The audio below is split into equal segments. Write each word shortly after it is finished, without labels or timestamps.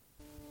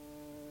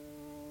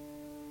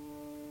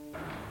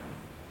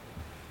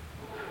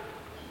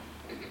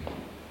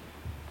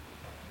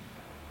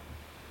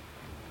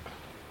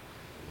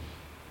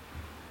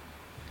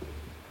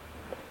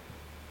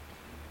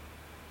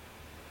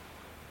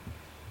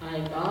I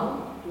bow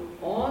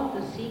to all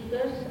the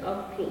seekers of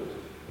truth.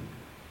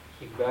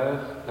 Ik buig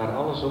naar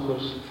alle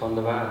zoekers van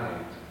de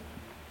waarheid.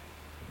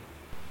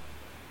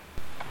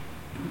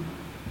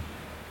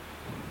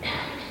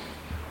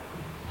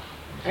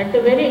 At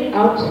the very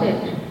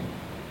outset,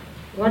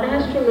 one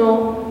has to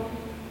know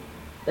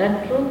that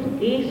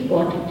truth is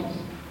what it is.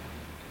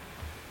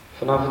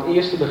 Vanaf het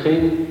eerste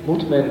begin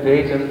moet men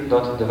weten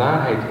dat de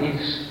waarheid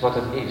is wat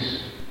het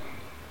is.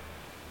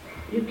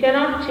 You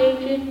cannot change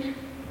it.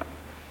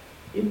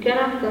 You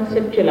cannot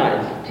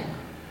conceptualize it.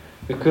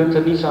 U kunt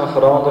er niets aan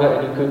veranderen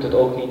en u kunt het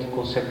ook niet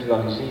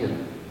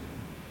conceptualiseren.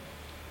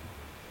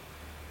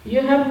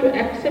 You have to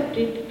accept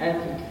it as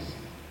it is.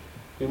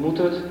 U moet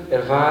het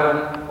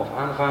ervaren of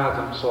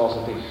aanvaarden zoals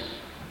het is.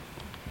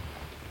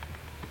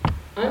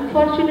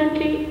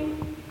 Unfortunately,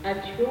 at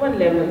human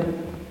level,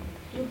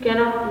 you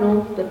cannot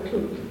know the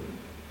truth.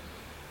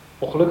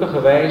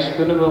 Ongelukkigerwijs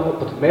kunnen we op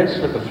het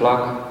menselijke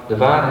vlak de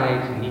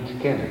waarheid niet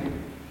kennen.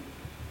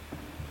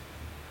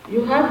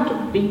 You have to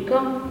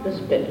become the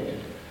spirit.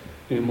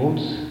 U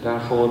moet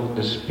daarvoor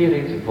de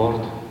spirit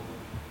worden.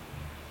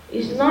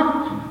 It's not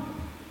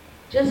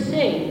just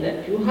saying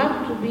that you have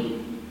to be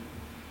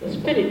the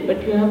spirit,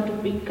 but you have to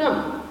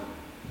become.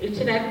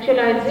 It's an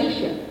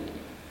actualization.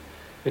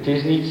 Het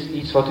is niet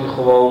iets wat u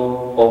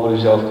gewoon over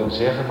uzelf kunt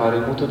zeggen, maar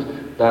u moet het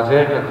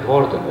daadwerkelijk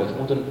worden. Het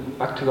moet een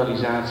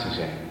actualisatie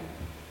zijn.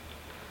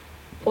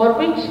 For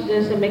which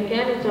there's a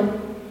mechanism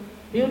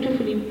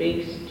beautifully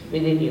placed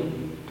within you.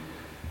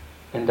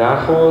 En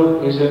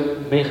daarvoor is een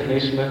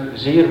mechanisme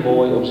zeer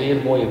mooi, op zeer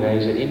mooie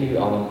wijze in u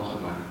allen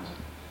gemaakt.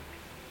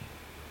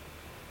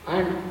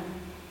 And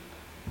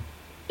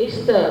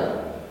it's the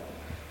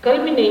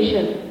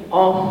culmination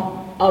of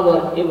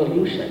our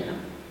evolution.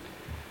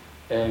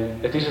 En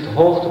het is het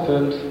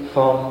hoogtepunt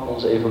van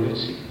onze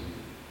evolutie.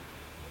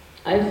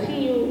 I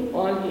see you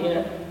all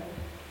here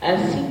as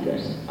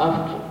seekers of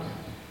truth.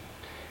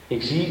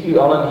 Ik zie u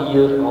allen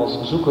hier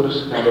als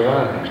zoekers naar de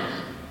waarheid.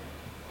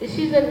 This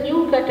is a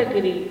new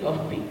category of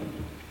people.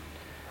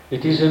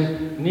 Dit is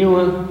een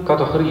nieuwe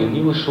categorie, een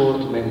nieuwe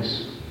soort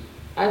mens.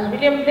 As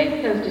William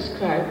Blake has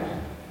described,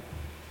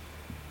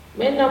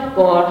 men of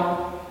God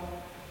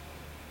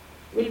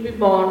will be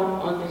born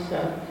on this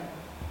earth,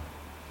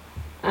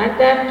 and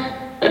that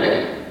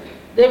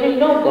they will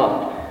know God,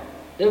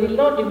 they will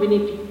know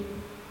divinity.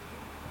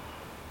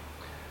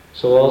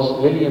 Zoals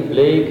William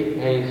Blake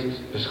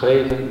heeft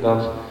beschreven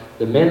dat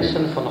de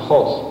mensen van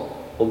God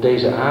op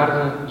deze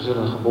aarde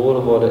zullen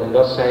geboren worden en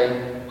dat zij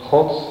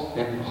God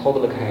en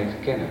goddelijkheid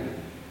kennen.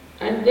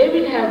 And they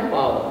will have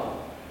power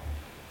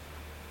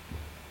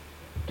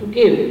to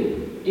give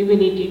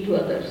divinity to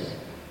others.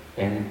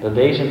 En dat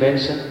deze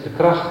mensen de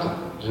krachten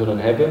zullen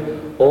hebben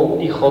om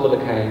die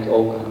goddelijkheid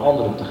ook aan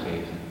anderen te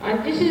geven.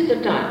 And this is the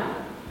time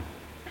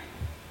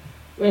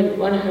when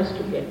one has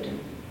to get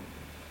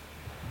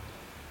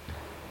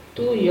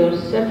to your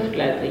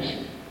self-realization.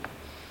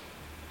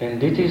 En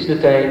dit is de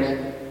tijd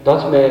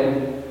dat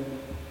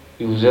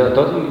u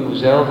uw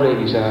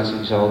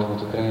zelfrealisatie zal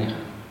moeten krijgen.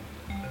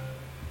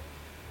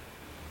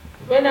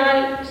 When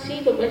I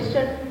see the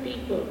Western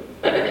people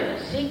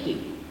seeking,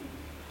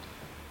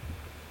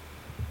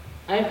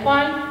 I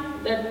find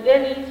that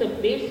there is a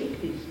basic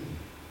reason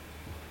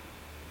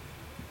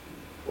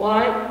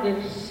why there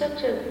is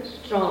such a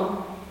strong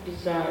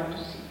desire to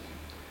seek.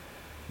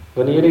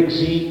 Wanneer ik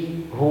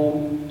zie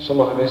hoe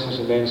sommige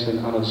westerse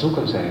mensen aan het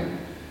zoeken zijn,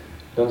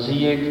 dan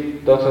zie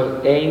ik dat er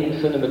één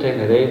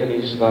fundamentele reden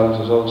is waarom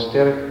ze zo'n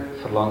sterk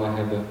verlangen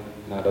hebben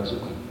naar dat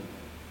zoeken.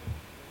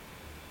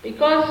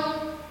 Because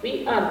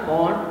we are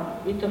born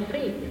with a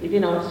faith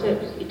within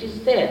ourselves. It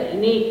is there,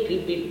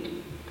 innately built.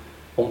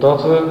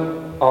 Omdat we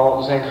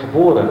al zijn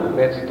geboren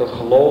met dat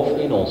geloof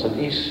in ons.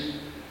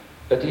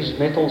 Het is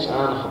met ons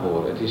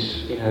aangeboren. Het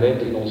is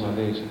inherent in ons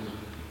aanwezig.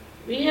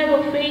 We have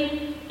a faith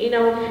in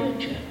our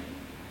future.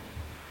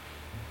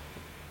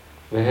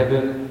 We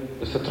hebben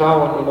het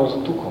vertrouwen in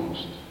onze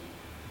toekomst.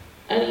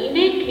 And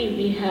innately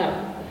we have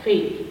a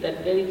faith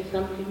that there is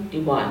something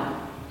divine.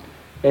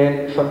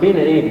 En van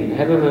binnenin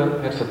hebben we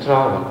het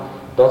vertrouwen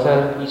dat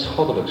er iets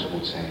goddelijks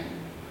moet zijn.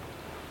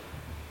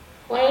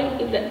 While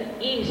in the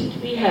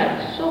East we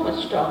have so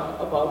much talk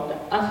about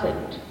the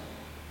ascent.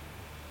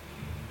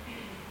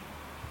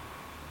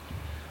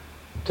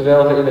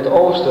 Terwijl we in het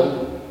oosten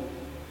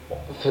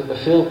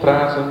veel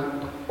praten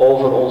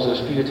over onze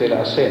spirituele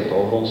ascent,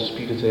 over onze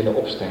spirituele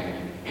opstijging.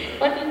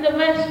 But in the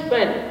West,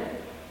 when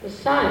the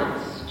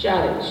science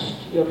challenged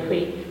your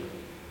faith,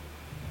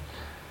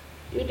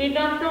 you did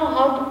not know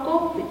how to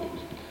cope with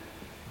it.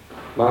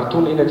 Maar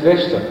toen in het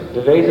Westen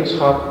de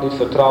wetenschap dit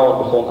vertrouwen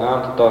begon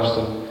aan te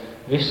tasten,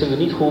 wisten we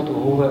niet goed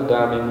hoe we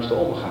daarmee moesten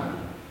omgaan.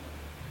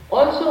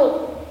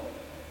 Also,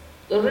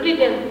 the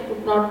religion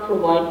could not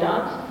provide the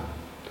answer.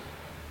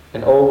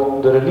 En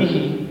ook de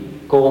religie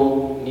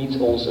kon niet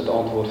ons het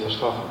antwoord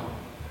verschaffen.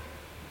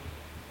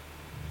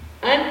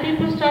 And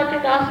people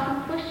started asking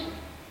questions.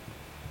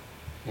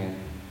 En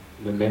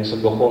de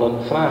mensen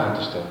begonnen vragen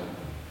te stellen.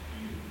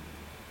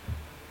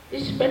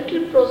 This mental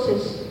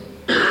process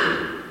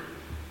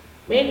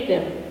made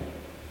them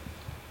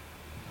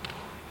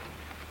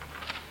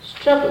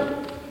struggle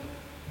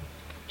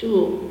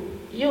to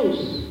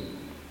use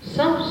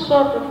some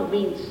sort of a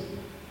means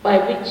by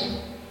which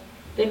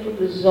they could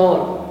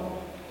resolve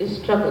this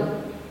struggle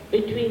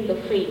between the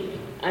faith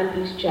and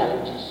these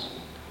challenges.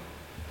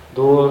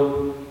 Door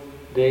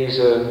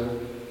deze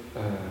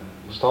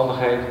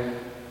omstandigheid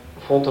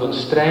vond er een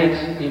strijd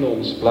in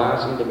ons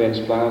plaats, in de mens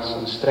plaats,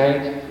 een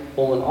strijd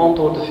om een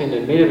antwoord te vinden,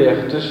 een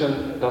middenweg tussen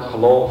dat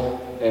geloof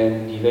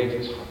en die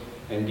wetenschap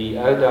en die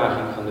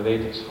uitdaging van de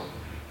wetenschap.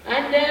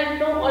 And there are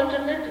no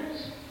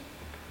alternatives.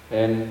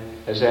 En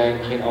er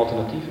zijn geen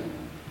alternatieven.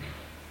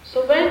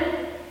 So when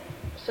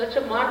such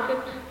a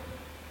market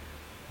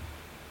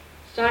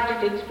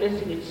started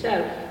expressing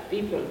itself,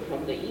 people from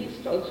the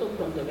east, also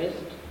from the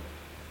west,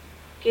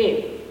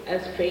 came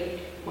as fake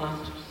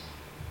masters.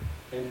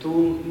 En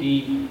toen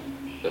die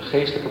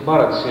geestelijke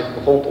markt zich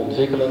begon te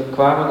ontwikkelen,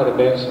 kwamen er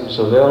mensen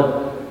zowel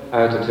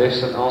uit het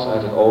westen als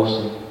uit het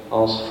oosten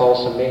als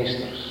valse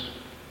meesters.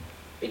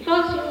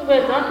 Because you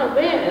were not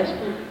aware as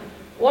to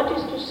what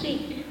is to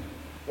seek,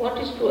 what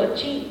is to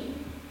achieve.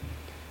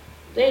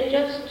 They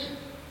just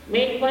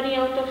made money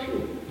out of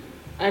you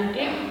and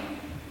didn't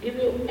give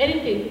you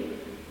anything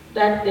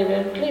that they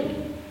were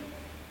claiming.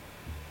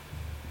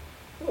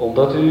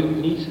 Omdat u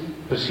niet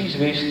precies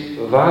wist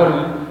waar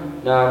u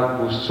naar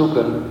moest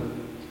zoeken,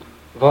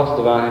 wat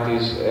de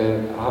waarheid is,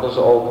 hadden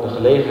ze ook de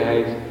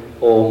gelegenheid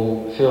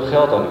om veel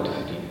geld aan u te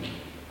verdienen.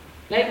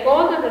 Like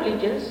all the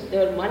religions, they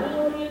were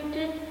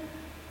money-oriented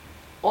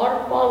or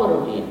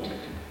power-oriented.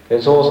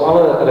 En zoals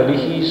alle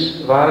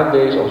religies waren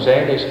deze of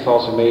zijn deze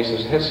valse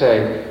meesters,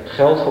 hetzij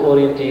geld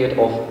georiënteerd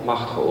of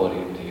macht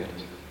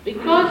georiënteerd.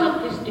 Because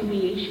of this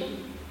deviation,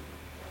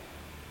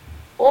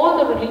 all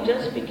the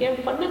religions became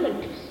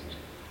fundamentalist.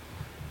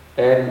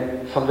 En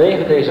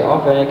vanwege deze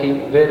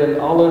afwijking werden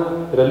alle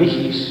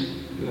religies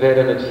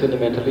het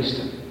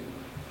fundamentalisten.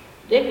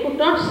 They could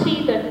not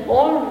see that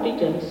all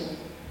religions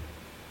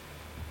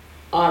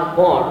are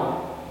born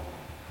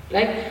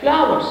like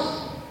flowers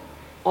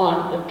on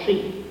a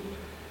tree.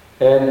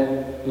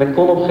 En men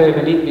kon op een gegeven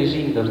moment niet meer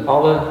zien dat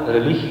alle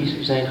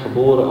religies zijn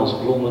geboren als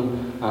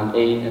bloemen aan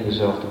één en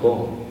dezelfde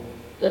boom.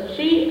 The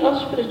tree of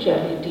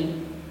spirituality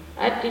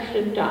at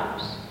different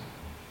times.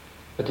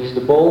 Het is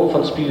de boom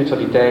van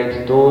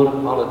spiritualiteit door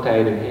alle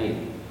tijden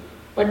heen.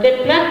 But they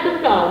plucked the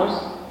flowers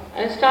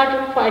and started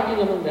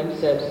fighting among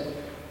themselves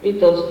with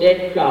those dead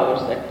flowers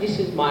that this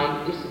is mine,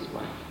 this is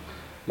mine.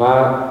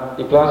 Maar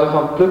in plaats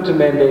daarvan plukte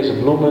men deze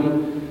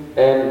bloemen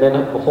en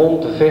men begon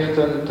te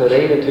vechten, te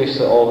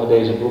redetwisten over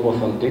deze bloemen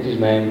van dit is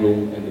mijn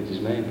bloem en dit is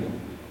mijn bloem.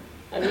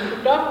 And if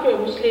you talk to a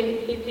Muslim,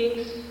 he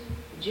thinks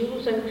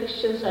Jews and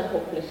Christians are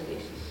hopeless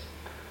cases.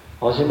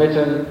 Als je met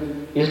een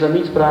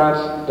islamiet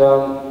praat,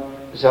 dan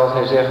zal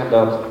hij zeggen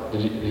dat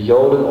de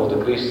Joden of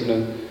de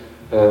christenen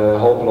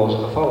hopeloze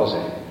gevallen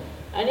zijn.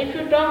 And if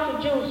you talk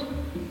to Jews,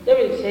 they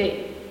will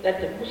say that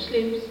the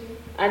Muslims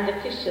and the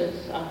Christians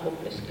are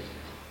hopeless cases.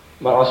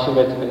 Maar als je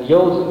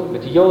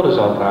met de Joden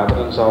zou praten,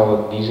 dan zou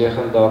die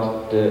zeggen dat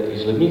de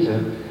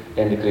islamieten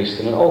en de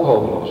christenen ook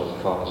hopeloze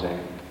gevallen zijn.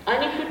 And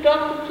if you talk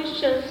to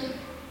Christians,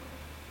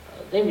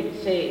 they will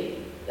say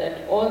that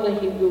all the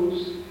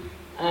Hindus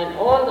and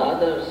all the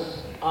others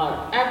are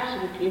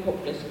absolutely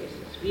hopeless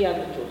cases. We are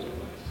the chosen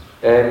ones.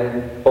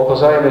 En ook al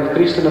zou je met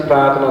christenen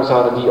praten, dan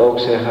zouden die ook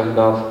zeggen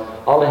dat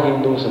alle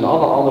Hindoes en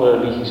alle andere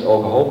religies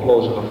ook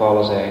hopeloze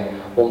gevallen zijn,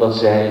 omdat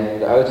zij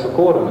de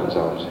uitverkorenen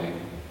zouden zijn.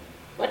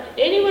 But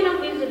any one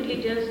of these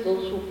religions,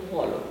 those who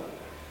follow,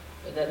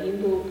 whether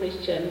Hindu,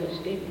 Christian,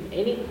 Muslim,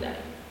 any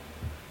type,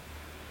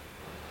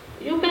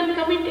 you can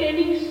commit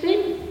any sin.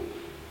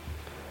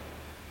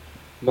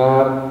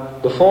 Maar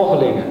de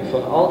volgelingen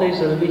van al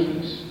deze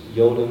religies,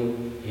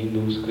 Joden,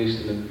 Hindoes,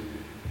 christenen,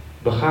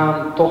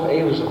 begaan toch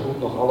even zo goed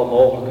nog alle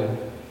mogelijke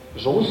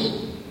zondes.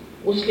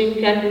 Muslims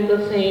can do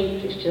the same,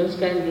 Christians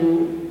can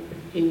do,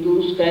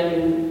 Hindus can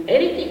do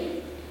anything.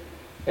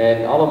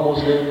 En alle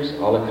moslims,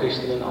 alle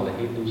christenen, alle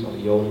hindoes,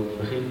 alle joden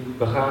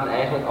begaan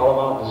eigenlijk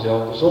allemaal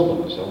dezelfde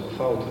zonden, dezelfde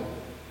fouten.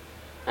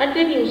 And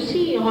then you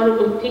see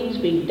horrible things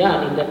being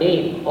done in the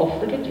name of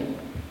religion.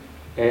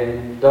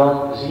 En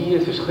dan zie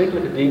je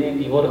verschrikkelijke dingen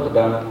die worden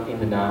gedaan in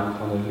de naam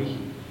van een religie.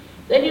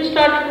 Then you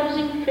start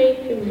losing faith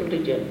in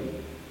religion.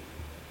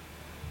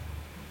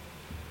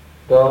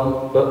 Dan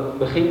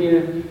begin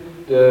je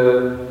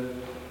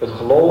het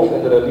geloof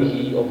en de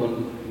religie op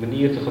een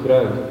manier te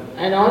gebruiken.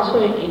 And also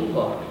in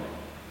God.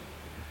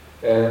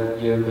 En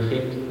je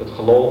begint het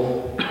geloof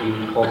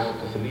in God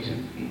te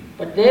verliezen.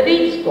 But there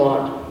is God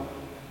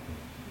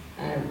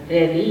and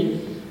there is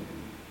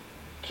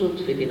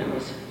truth within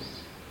ourselves.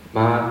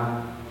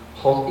 Maar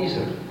God is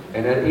er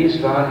en er is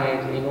waarheid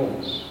in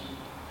ons.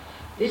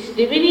 This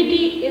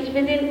divinity is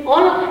within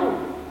all of you.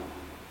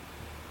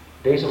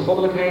 Deze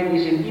goddelijkheid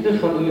is in ieder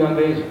van u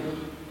aanwezig.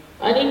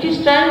 And it is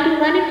time to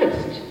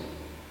manifest.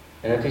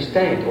 En het is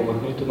tijd om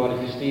het nu te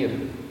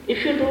manifesteren.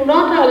 If you do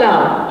not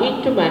allow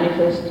it to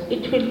manifest,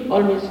 it will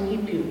always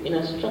keep you in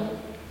a struggle.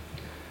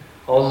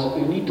 Als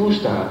u niet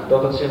toestaat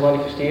dat het zich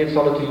manifesteert,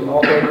 zal het u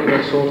altijd in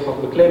een soort van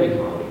beklemming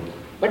houden.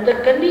 But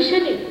the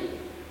condition is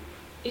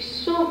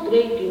is so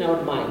great in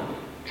our mind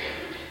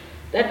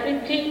that we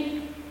think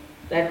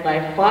that by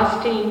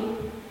fasting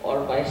or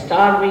by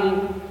starving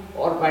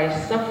or by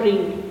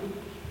suffering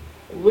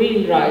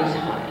we'll rise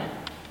higher.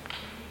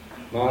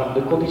 Maar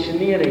de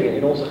conditioneringen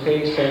in onze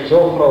geest zijn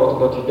zo groot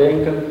dat we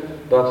denken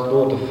dat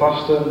door te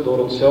vasten, door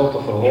onszelf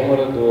te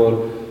verhongeren, door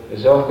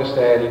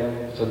zelfbestrijding,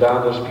 dat we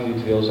daardoor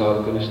spiritueel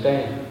zouden kunnen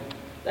stijgen.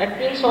 That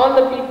means all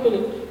the people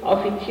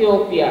of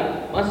Ethiopia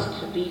must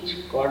reach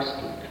God's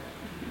kingdom.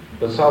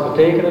 Dat zou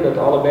betekenen dat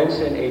alle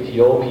mensen in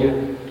Ethiopië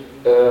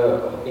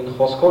in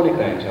Gods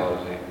koninkrijk zouden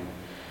zijn.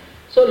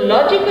 So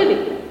logically,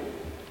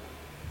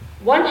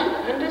 one should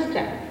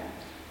understand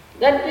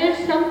that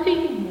there's something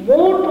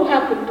more to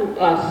happen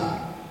to us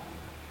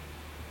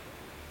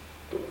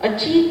to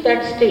achieve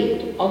that state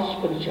of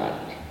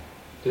spirituality.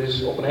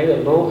 Dus op een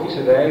hele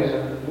logische wijze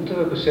moeten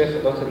we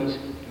beseffen dat er iets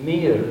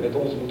meer met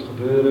ons moet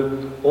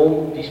gebeuren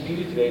om die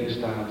spirituele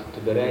staat te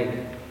bereiken.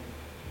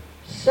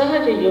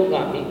 Sahaja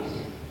Yoga means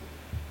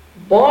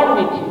born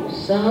with you.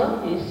 Saha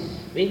is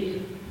with,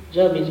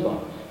 Jam is born.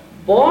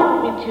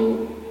 Born with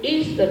you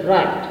is the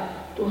right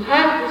to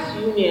have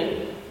this union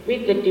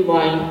with the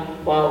divine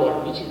power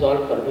which is all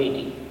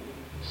pervading.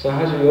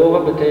 Sahaja Yoga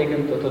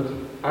betekent dat het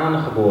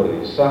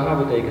aangeboren is. Saha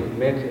betekent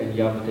met en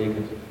ja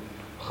betekent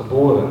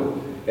geboren.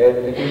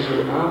 En het is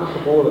uw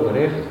aangeboren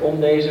recht om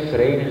deze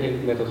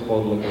vereniging met het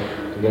goddelijke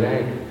te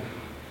bereiken.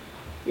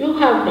 You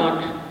have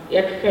not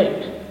yet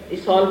felt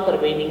this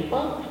all-pervading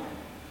power.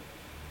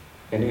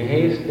 En u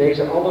heeft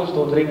deze alles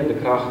doordringende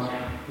kracht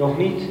nog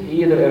niet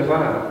eerder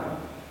ervaren.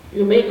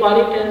 You may call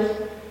it as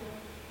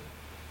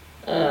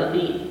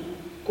the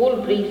cool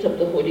breeze of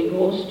the Holy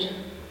Ghost.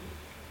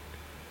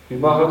 U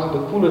mag het de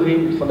koele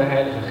wind van de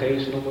Heilige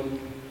Geest noemen.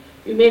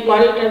 You may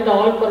call it as the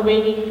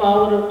all-pervading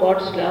power of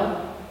God's love.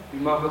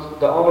 U mag het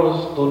de alles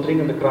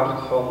doordringende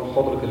kracht van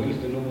goddelijke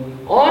liefde noemen.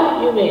 Or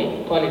you may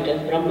call it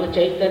as Brahma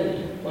Chaitanya,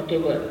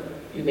 whatever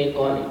you may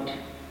call it.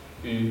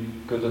 U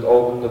kunt het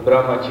ook de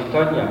Brahma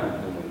Chaitanya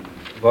noemen.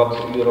 Wat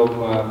u er ook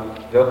maar,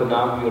 welke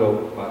naam u er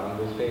ook maar aan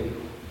wilt geven.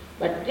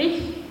 But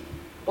this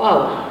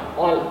power,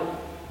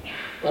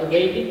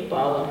 all-pervading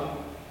power,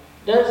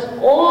 does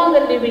all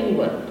the living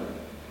work.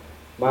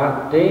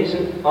 Maar deze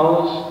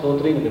alles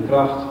doordringende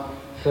kracht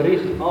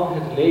verricht al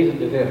het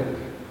levende werk.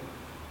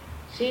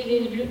 See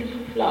these beautiful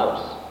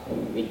flowers.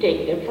 We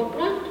take them for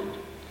granted.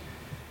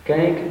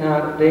 Kijk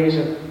naar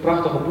deze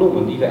prachtige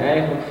bloemen die we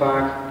eigenlijk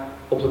vaak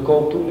op de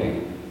koop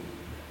toenemen.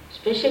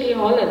 Especially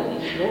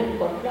Holland is known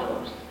for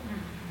flowers.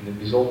 In het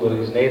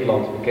bijzonder is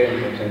Nederland bekend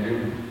om zijn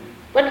bloemen.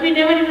 But we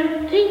never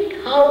even think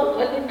how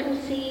a little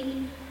seed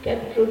can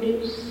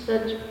produce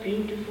such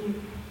beautiful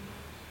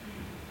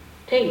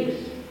things.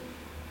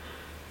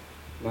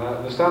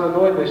 Maar we staan er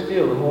nooit bij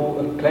stil hoe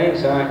een klein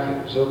zaadje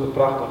zulke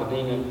prachtige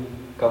dingen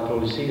kan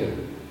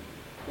produceren.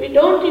 We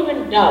don't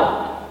even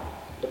doubt.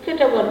 Look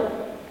at our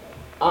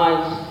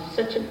eyes,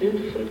 such a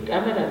beautiful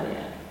camera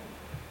there.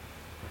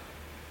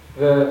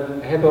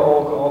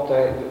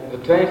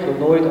 We twijfelen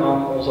nooit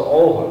aan onze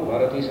ogen,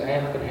 maar het is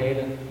eigenlijk een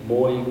hele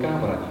mooie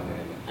camera die we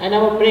hebben. And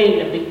our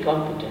brain, a big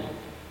computer.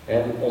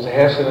 En onze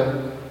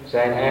hersenen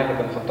zijn eigenlijk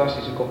een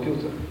fantastische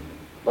computer.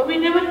 But we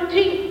never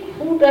think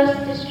who does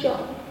this job.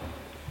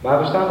 Maar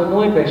we staan er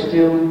nooit bij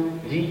stil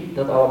wie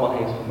dat allemaal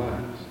heeft gemaakt.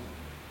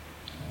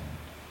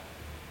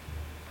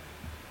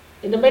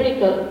 In the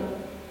medical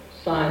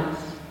science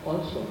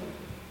also,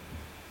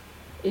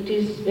 it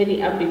is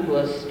very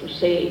ambiguous to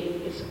say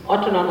it's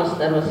autonomous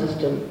nervous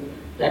system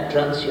that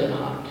runs your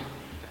heart.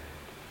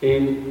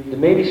 In de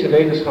medische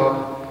wetenschap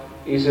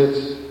is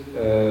het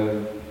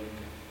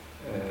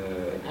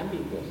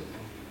ambiguous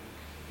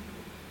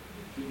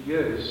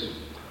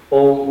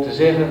om te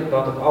zeggen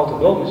dat het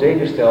autonome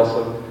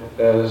zenuwstelsel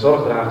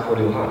zorg draagt voor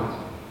uw hart.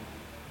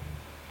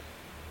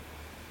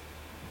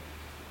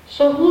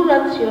 So who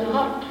runs your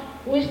heart?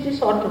 Who is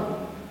this auto?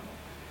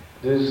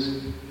 Dus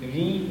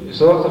wie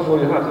zorgt er voor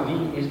uw hart?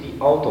 Wie is die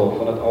auto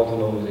van het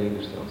autonome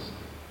zenuwstelsel?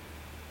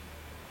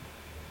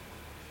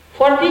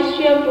 For this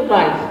we have to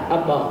rise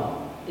above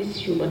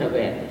this human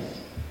awareness.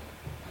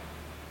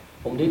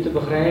 Om dit te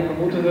begrijpen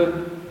moeten we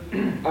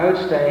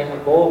uitstijgen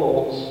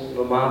boven ons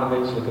normale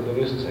menselijke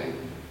bewustzijn.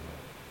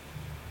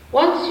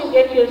 Once you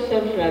get your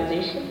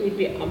self-realization, you'll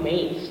be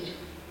amazed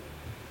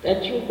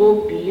that you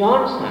go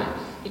beyond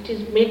science. It is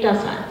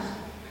meta-science.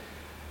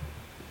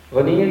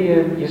 Wanneer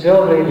je je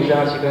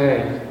zelfrealisatie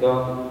bereikt,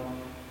 dan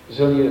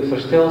zul je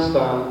versteld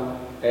staan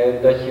en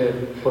dat je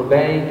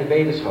voorbij de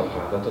wetenschap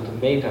gaat, dat het een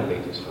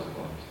meta-wetenschap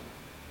wordt.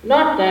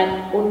 Not that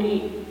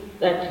only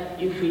that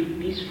you feel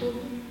peaceful,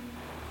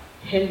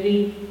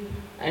 healthy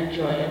and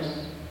joyous,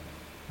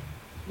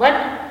 but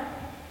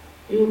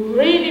you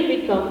really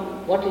become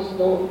what is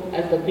known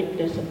as the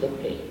witness of the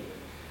plane.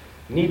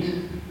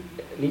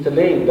 Niet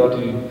alleen dat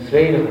u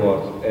vredig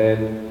wordt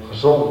en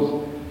gezond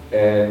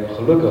en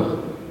gelukkig,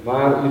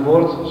 maar u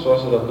wordt,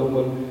 zoals we dat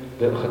noemen,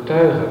 de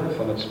getuige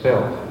van het spel,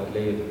 van het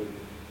leven.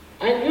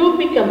 And you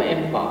become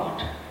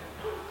empowered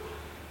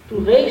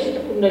to raise the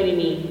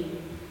kundalini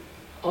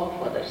of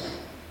others.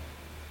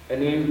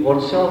 En u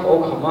wordt zelf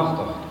ook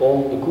gemachtigd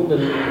om de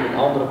kundalini in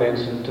andere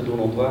mensen te doen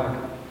ontwaken.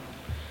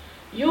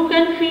 You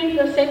can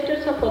feel the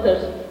centers of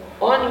others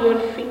on your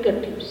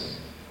fingertips.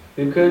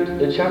 U kunt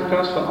de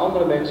chakras van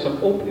andere mensen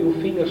op uw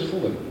vingers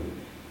voelen.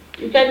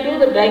 You can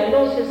do the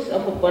diagnosis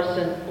of a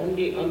person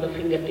only on the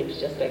fingertips,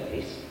 just like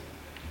this.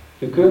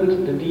 U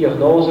kunt de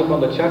diagnose van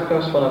de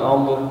chakras van een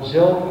ander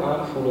zelf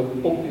aanvoelen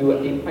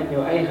aan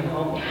uw eigen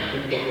handen. U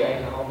kunt het op uw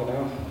eigen handen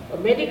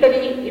aanvoelen.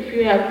 Medically, if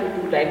you have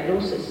to do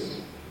diagnosis,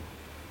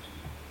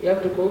 you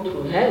have to go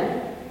through hell.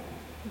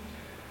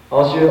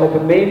 Als je op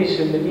een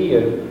medische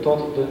manier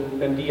tot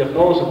een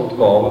diagnose moet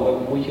komen,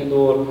 dan moet je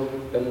door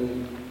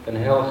een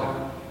hel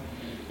gaan.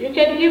 You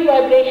can give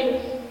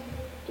vibrations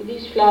to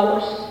these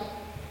flowers,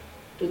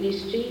 to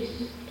these trees,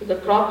 to the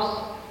crops,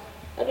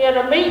 and you are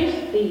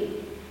amazed the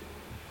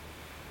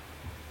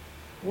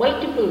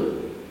multiple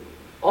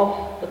of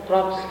the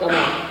crops come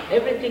out.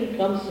 Everything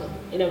comes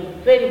in a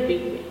very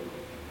big way.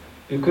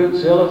 U kunt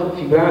zelf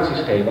vibraties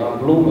geven aan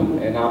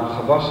bloemen en aan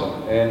gewassen.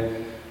 En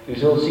u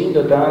zult zien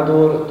dat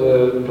daardoor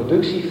de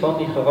productie van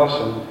die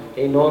gewassen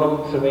enorm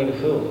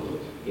vermenigvuldigt.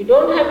 You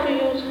don't have to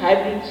use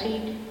hybrid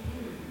seed.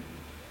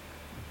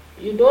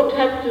 You don't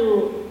have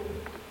to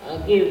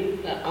give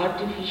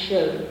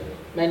artificial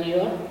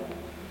manure.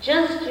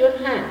 Just your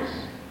hands.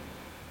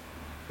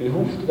 U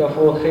hoeft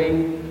daarvoor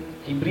geen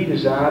hybride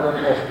zaden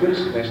of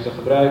kunstmest te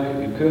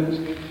gebruiken. U kunt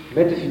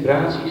met de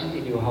vibraties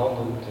in uw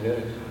handen te werk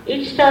gaan.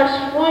 It starts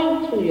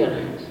flowing through your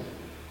hands.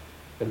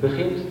 Het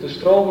begint te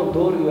stromen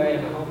door uw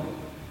eigen handen.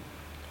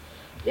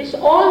 This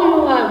all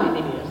you have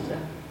within yourself.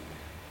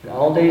 En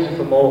al deze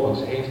vermogens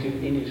heeft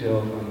u in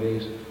uzelf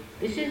aanwezig.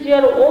 This is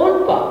your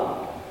own power.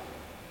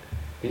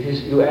 Dit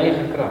is uw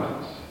eigen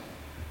kracht.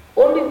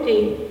 Only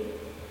thing,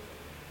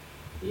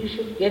 you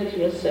should get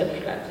your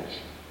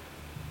self-realization.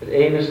 Het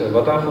enige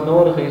wat daarvoor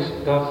nodig is,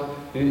 dat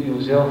u uw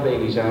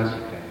zelfrealisatie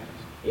krijgt.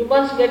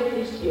 You must get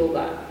this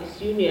yoga,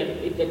 this union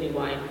with the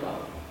divine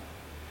power.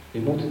 U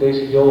moet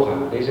deze yoga,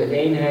 deze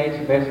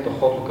eenheid met de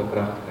goddelijke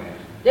kracht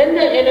krijgen. Then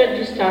the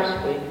energy starts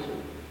going through.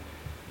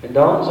 En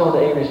dan zal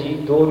de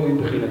energie door u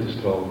beginnen te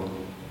stromen.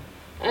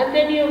 And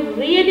then you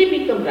really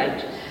become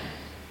righteous.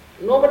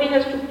 Nobody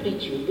has to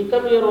preach you.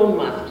 Become your own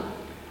master.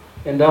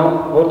 En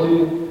dan wordt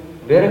u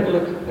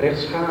werkelijk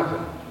rechtschapen.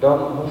 Dan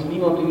hoeft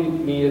niemand u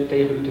meer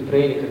tegen u te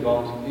prediken,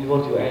 want u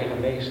wordt uw eigen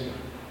meester.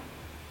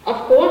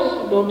 Of course,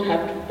 you don't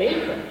have to pay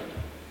for it.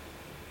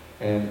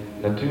 En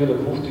natuurlijk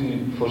hoeft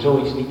u voor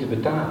zoiets niet te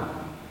betalen.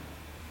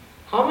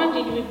 How much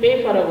did we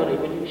pay for our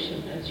evolution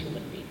as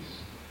human beings?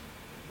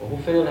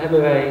 Hoeveel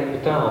hebben wij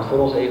betaald voor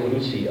onze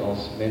evolutie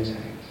als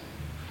mensheid?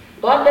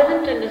 God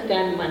doesn't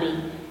understand money,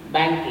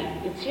 banking.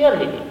 It's your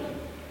headache.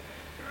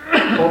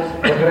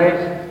 God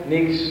begrijpt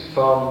niks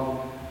van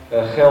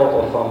geld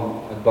of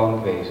van het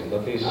bankwezen.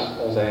 Dat is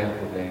ons eigen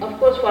probleem. Of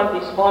course, for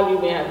this hall you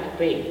may have to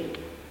pay,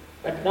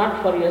 but not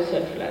for your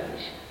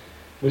self-realization.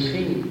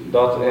 Misschien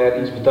dat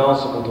er iets betaald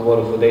zou moeten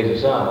worden voor deze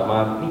zaal,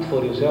 maar niet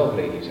voor uw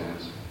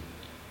zelfrealisatie.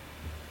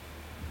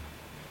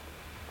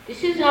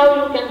 This is how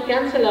you can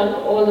cancel out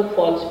all the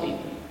false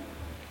people.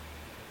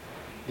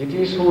 Dit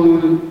is hoe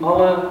u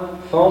alle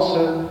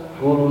valse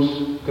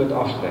goeroes kunt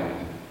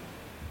afschrijven.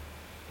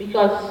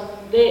 Because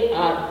they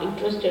are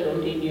interested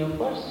only in your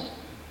purse.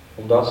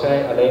 Omdat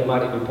zij alleen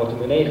maar in uw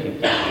portemonnee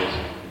geïnteresseerd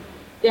zijn.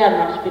 They are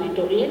not spirit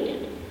oriented.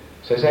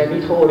 Zij zijn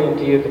niet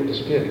georiënteerd op de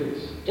spirit.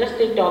 Just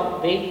they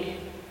talk big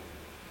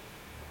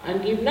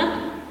and give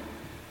nothing.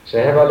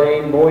 Zij hebben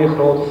alleen mooie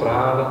grote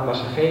verhalen, maar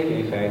ze geven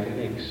in feite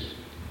niks.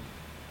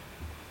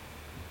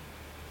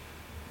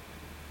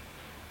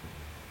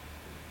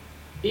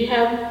 We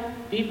have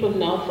people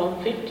now from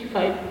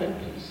 55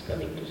 countries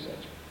coming to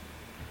Sahaja.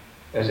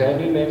 Er zijn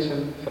nu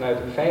mensen vanuit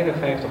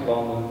 55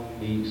 landen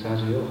die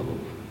Sahaja Yoga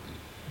beoefenen.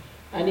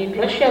 And in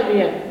Russia we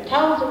have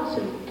thousands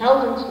and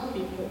thousands of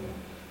people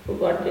who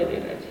got their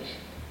realization.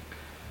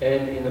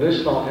 En in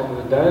Rusland hebben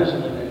we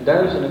duizenden en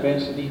duizenden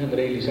mensen die hun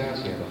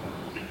realisatie hebben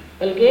gehad.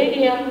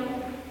 Bulgaria,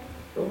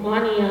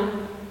 Romania,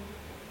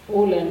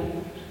 Holland.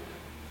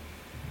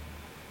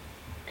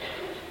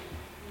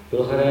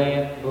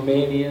 Bulgarije,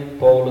 Roemenië,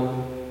 Polen.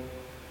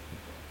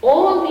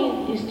 All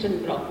these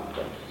Eastern Bloc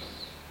countries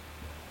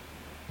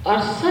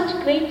are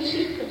such great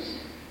seekers.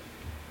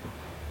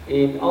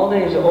 In al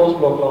deze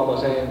Oostbloklanden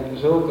zijn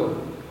zulke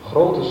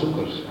grote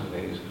zoekers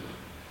aanwezig.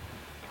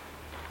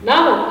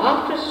 Now,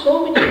 after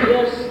so many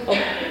years of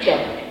freedom,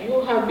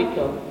 you have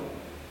become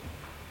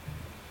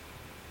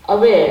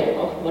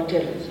aware of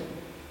materialism.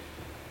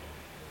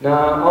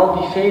 Na al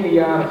die vele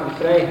jaren van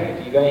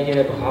vrijheid die wij hier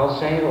hebben gehad,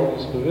 zijn we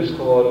ons bewust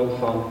geworden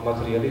van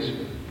materialisme.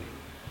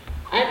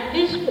 And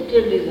this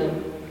materialism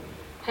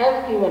has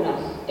given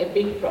us a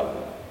big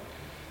problem.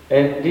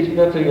 En dit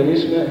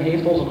materialisme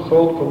heeft ons een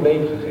groot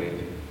probleem gegeven.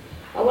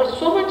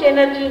 So much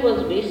energy was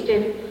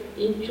wasted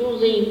in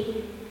choosing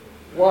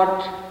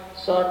what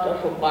sort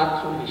of a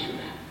bathroom we should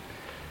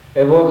have.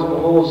 Er wordt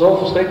bijvoorbeeld zo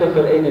verschrikkelijk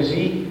veel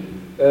energie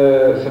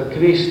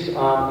verkwist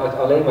aan het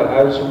alleen maar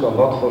uitzoeken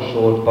wat voor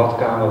soort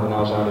badkamer we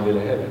nou zouden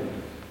willen hebben.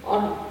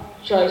 Or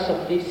choice of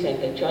this and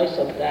the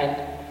choice of that.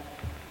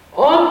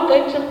 all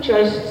kinds of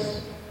choices.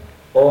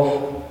 Of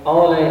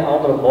allerlei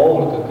andere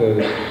mogelijke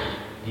keuzes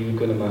die we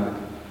kunnen maken.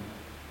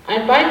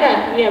 And by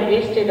that we have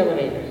wasted our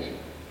energy.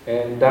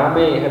 En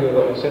daarmee hebben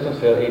we ontzettend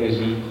veel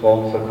energie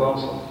gewoon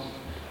verkwanseld.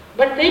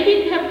 But they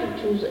didn't have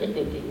to choose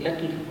anything,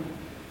 luckily.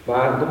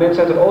 Maar de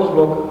mensen uit het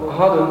Oostblok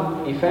hadden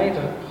in feite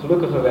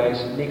gelukkigerwijs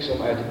niks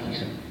om uit te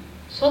kiezen.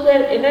 So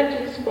their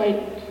energy is quite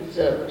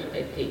reserved,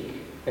 I think.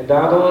 En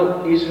daardoor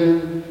is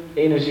hun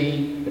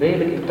energie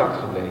redelijk intact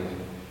gebleven.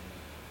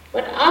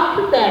 But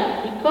after that,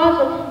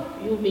 because of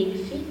you being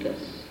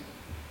seekers,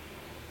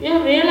 you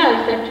have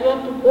realized that you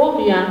have to go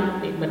beyond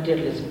the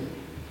materialism.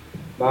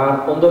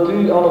 Maar omdat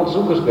u allen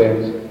zoekers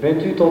bent,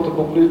 bent u tot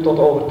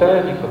de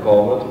overtuiging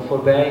gekomen dat we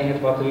voorbij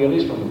het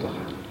materialisme moeten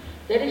gaan.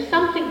 There is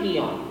something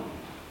beyond.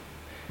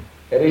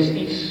 Er is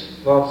iets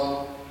wat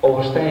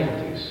overstijgend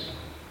is.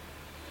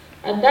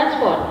 And that's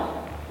what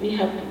we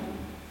have to,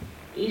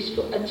 is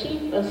to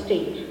achieve a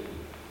state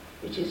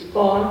which is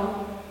called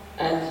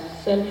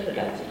as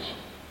self-realization.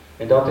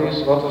 En dat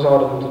is wat we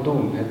zouden moeten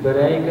doen. Het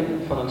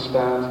bereiken van een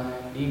staat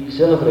die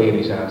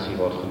zelfrealisatie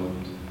wordt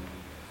genoemd.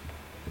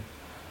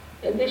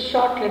 In this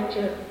short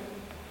lecture,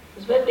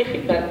 it's very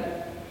difficult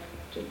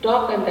to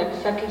talk on that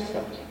subtle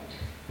subject.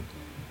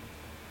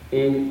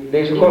 In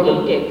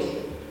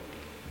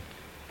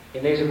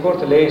deze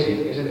korte lezing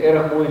is het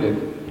erg moeilijk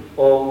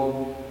om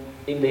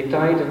in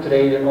detail te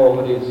treden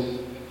over dit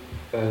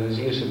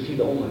zeer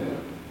subtiele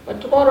onderwerp.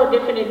 But tomorrow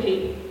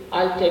definitely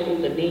I'll tell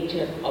you the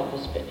nature of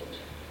the spirit.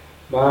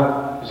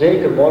 Maar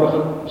zeker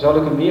morgen zal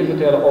ik u meer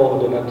vertellen over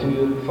de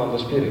natuur van de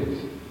spirit.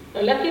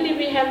 Now, luckily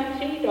we have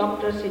 3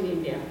 doctors in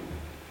India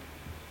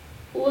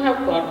who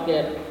have got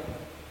their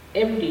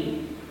MD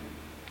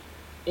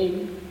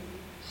in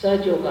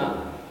Sahaja Yoga.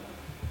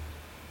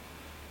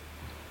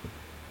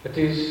 Het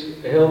is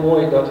heel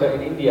mooi dat we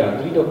in India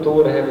 3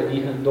 doktoren hebben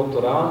die hun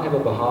doctoraal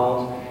hebben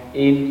behaald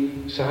in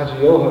Sahaja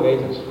Yoga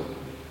wetenschap.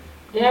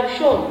 They have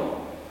shown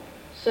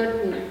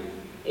certain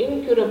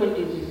incurable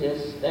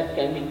diseases that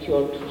can be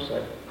cured through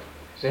surgery.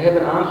 Ze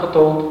hebben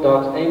aangetoond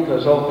dat enkele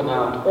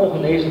zogenaamd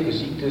ongeneeslijke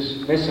ziektes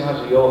met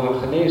Sahaja Yoga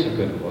genezen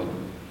kunnen worden.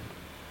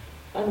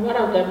 And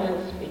one of them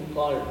has been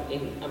called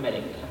in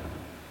America.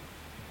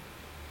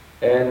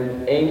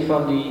 En een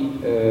van die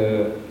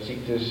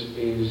ziektes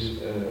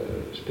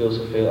speelt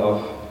zich veel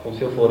af, komt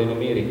veel voor in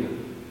Amerika.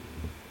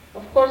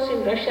 Of course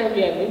in Russia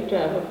we are going to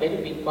have a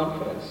very big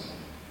conference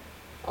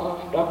of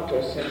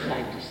doctors and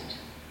scientists.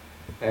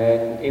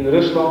 En in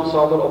Rusland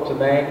zal er op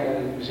termijn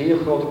een zeer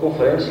grote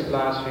conferentie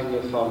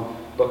plaatsvinden van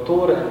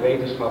doktoren en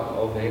wetenschappen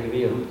over de hele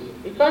wereld.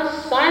 Because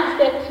science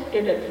they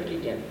accepted that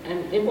religion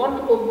and they want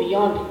to go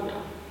beyond it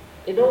now.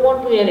 They don't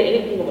want to hear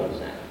anything about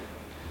science.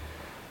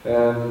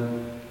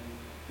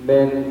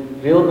 Men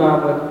wil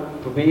namelijk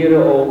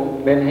proberen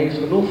om, men heeft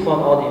genoeg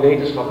van al die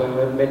wetenschappen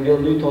en men wil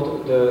nu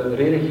tot de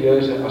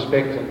religieuze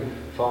aspecten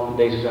van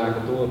deze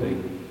zaken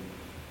doordringen.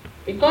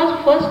 Because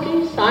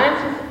firstly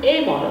science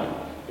is amoral.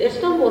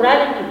 There's no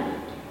morality in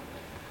it.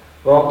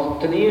 Want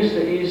ten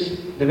eerste is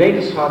de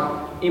wetenschap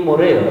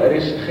immoreel. Er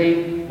is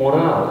geen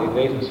moraal in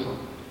wetenschap.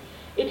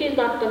 It is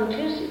not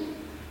conclusive.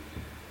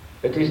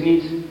 Het is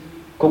niet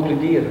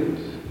concluderend.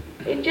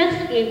 It just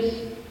gives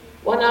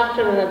one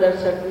after another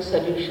certain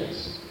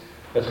solutions.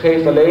 Het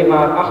geeft alleen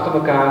maar achter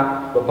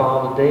elkaar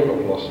bepaalde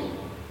deeloplossingen.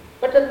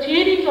 But the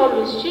theories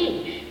always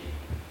change.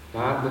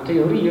 Maar de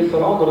theorieën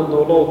veranderen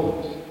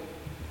doorlopend.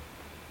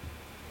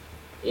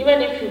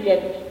 Even if you get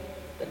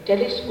a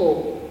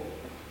telescope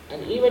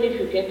and even if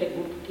you get a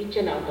good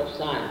kitchen out of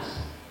science,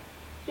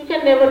 you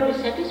can never be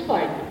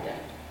satisfied with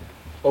that.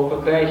 Ook al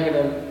krijg je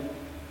een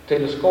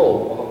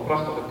telescoop of een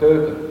prachtige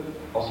keuken,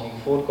 als die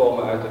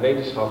voortkomen uit de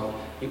wetenschap,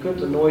 je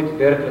kunt er nooit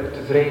werkelijk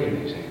tevreden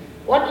mee zijn.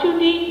 What you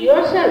need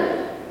yourself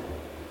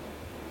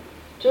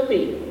to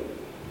be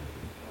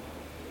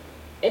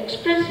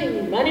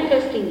expressing,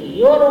 manifesting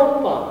your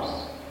own powers.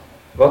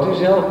 Wat u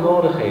zelf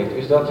nodig heeft,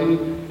 is dat u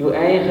uw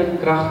eigen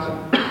krachten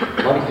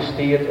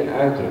manifesteert en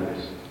uitdrukt.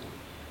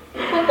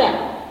 For that,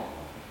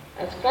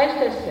 as Christ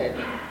has said,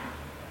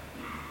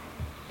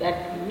 that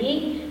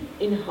meek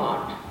in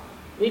heart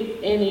with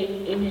any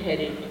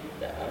inherit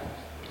the earth.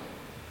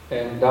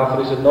 En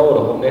daarvoor is het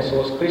nodig om, net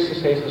zoals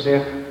Christus heeft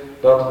gezegd,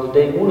 dat de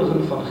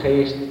deemoedigen van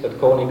geest het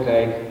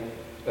koninkrijk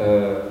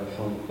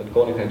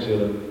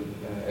zullen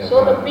ervaren.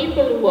 So the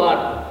people who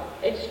are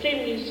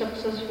extremely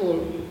successful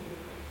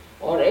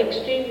or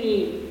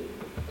extremely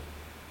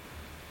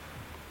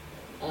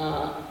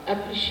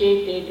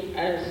appreciated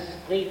as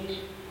great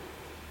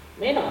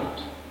may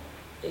not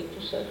take to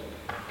serve.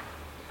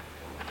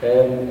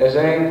 En er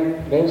zijn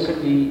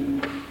mensen die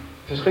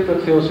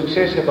verschrikkelijk veel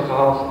succes hebben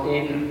gehad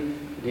in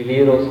die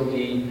wereld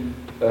die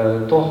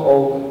toch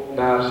ook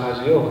naar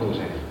Sahaja Yoga toe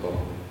zijn gekomen.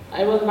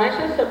 I was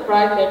myself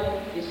surprised that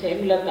this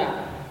Hemlata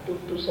took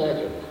to Sahaja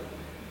Yoga.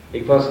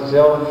 Ik was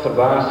zelf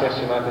verbaasd,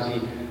 H.H.Shri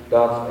Mataji,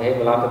 dat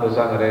Hemlata de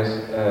zangeres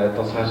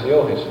tot Sahaja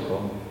Yoga is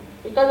gekomen.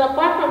 Because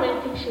apart from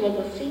anything, she was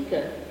a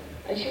seeker,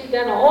 and she's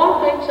done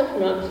all kinds of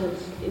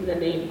nonsense in the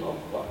name of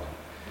God.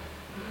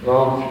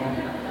 Want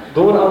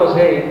door alles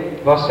heen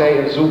was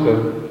zij een zoeker,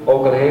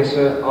 ook al heeft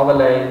ze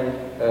allerlei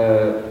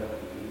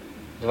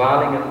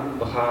dwalingen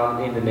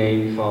begaan in de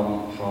naam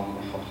van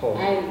God.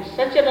 And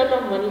such a lot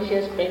of money she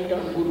has spent on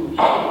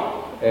gurus.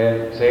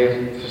 En ze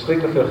heeft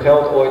verschrikkelijk veel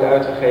geld ooit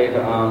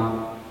uitgegeven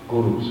aan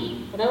gurus.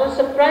 But I was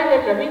surprised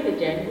at Rabindra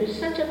Jain, who is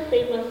such a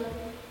famous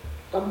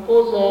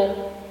composer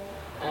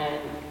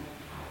and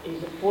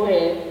is a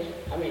poet,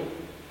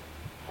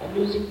 a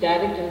music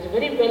director, is a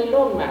very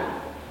well-known man.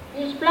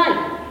 He is blind,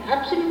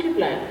 absolutely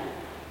blind.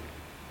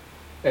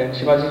 En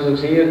Shivaji is ook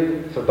zeer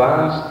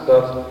verbaasd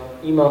dat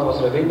iemand als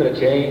Ravindra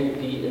Jain,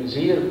 die een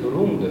zeer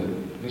beroemde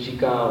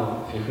muzikaal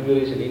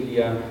figuur is in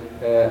India,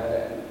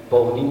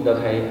 bovendien dat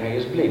hij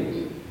is blind.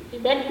 He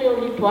met me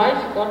only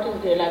twice, got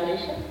his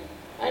realization,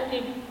 and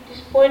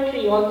this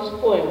poetry, all these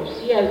poems,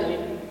 he has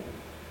written.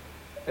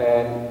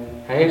 En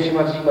hij heeft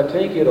Shivaji maar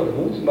 2 keer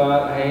ontmoet,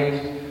 maar hij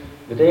heeft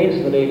meteen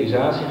zijn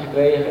realisatie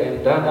gekregen en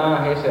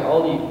daarna heeft hij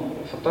al die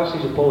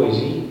fantastische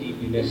poëzie die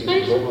u net It's very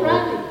gezongen heeft.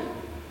 surprising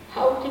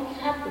how things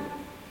happen.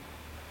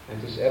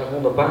 Het is erg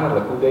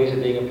wonderbaarlijk hoe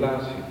deze dingen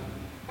plaatsvinden.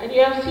 And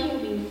you have seen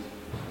these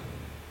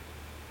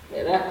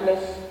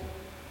miraculous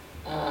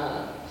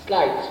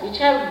slides, which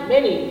have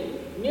many,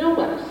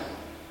 numerous.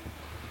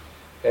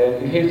 En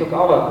u heeft ook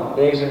allen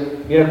deze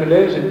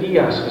miraculeuze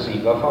dia's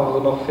gezien, waarvan we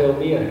er nog veel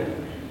meer hebben.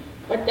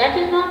 But that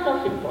is not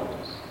of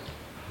importance.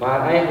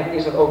 Maar eigenlijk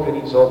is dat ook weer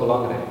niet zo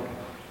belangrijk.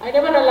 I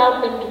never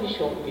allowed them to be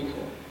shown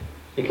before.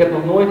 Ik heb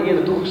nog nooit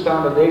eerder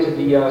toegestaan dat deze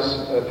dia's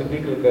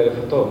publiekelijk werden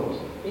vertoond.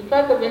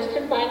 Because the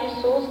Western mind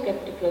is so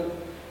skeptical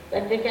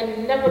that they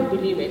can never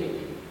believe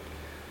anything.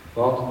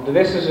 Want de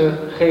westerse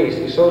geest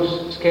is zo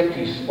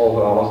sceptisch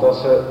over alles dat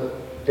ze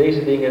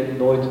deze dingen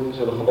nooit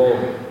zullen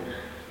geloven.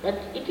 But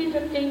it is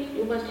a thing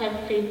you must have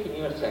faith in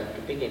yourself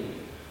to begin with.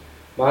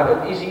 Maar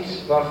het is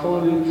iets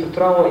waarvoor u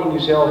vertrouwen in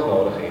uzelf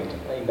nodig heeft,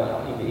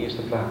 in de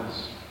eerste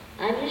plaats.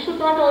 And you should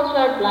not also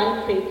have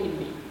blind faith in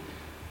me.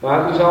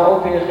 Maar u zou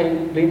ook weer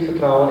geen blind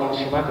vertrouwen in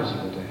Shri Mataji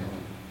moeten hebben.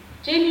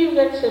 Till you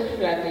get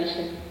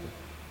self-realization,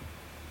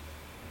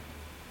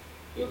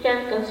 you can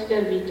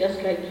consider me just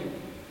like you.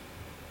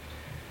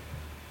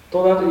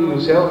 Totdat u uw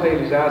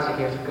zelfrealisatie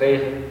heeft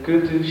gekregen,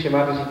 kunt u Shri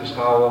Mataji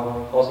beschouwen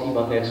als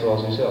iemand net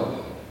zoals uzelf.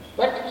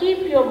 But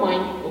keep your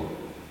mind open.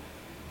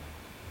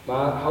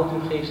 Maar houd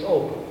uw geest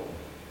open.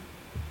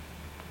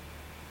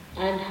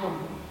 And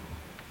humble.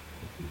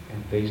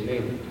 En wees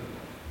nederig.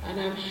 And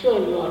I'm sure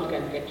you all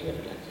can get your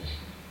realization.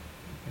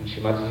 En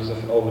Shri Mataji is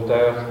ervan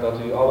overtuigd dat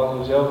u allen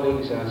uw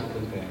zelfrealisatie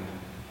kunt krijgen.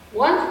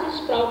 Once the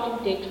sprouting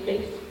takes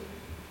place,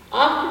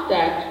 after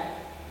that,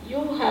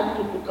 you have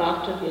to look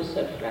after your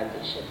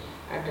self-realization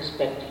and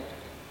respect it.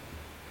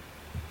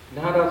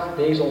 Nadat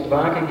deze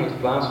ontwaking heeft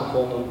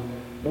plaatsgevonden,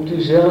 moet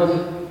u zelf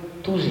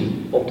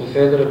toezien op de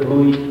verdere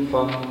bloei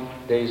van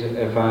deze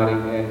ervaring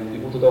en u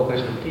moet het ook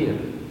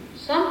respecteren.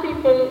 Some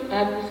people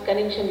have this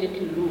connection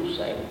little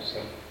loose, I would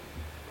say.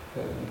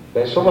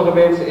 Bij sommige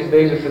mensen is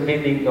deze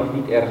verbinding nog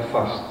niet erg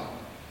vast.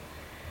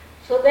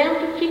 So they have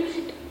to fix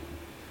it.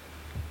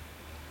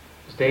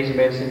 Dus deze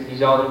mensen die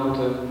zouden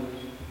moeten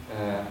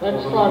But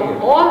for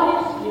consolideren. all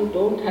this, you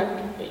don't have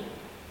to pay.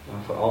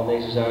 Maar voor al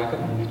deze zaken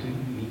hoeft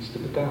u niets te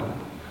betalen.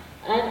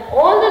 And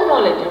all the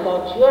knowledge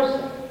about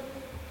yourself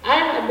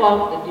and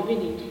about the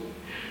divinity,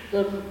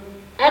 the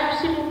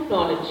absolute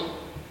knowledge,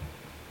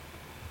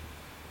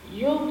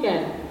 you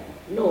can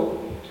know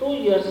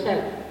through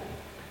yourself.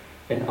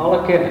 En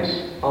alle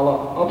kennis, alle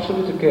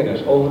absolute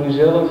kennis over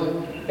uzelf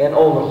en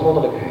over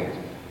goddelijkheid,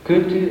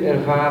 kunt u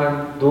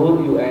ervaren door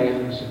uw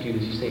eigen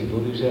security systeem,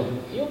 door uzelf.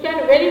 You can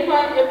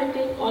verify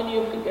everything on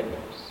your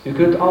fingertips. U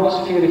kunt alles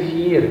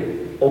verifiëren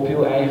op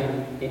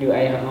in uw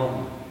eigen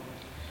handen.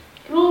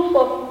 Proof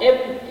of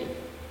everything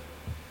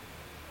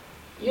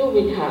you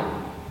will have.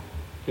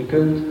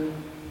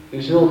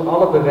 U zult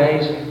alle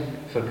bewijzen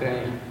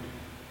verkrijgen.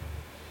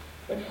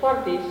 But for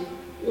this,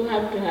 you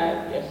have to have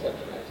your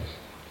self-realization.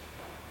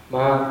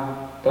 Maar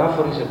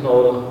daarvoor is het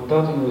nodig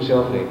dat u uw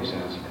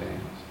zelfrealisatie krijgt.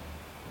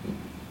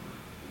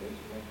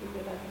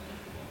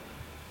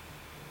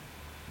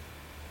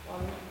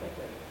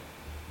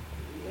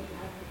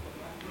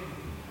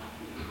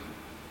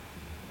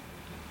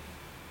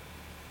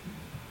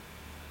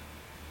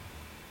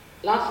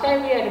 Last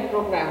time we had a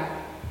program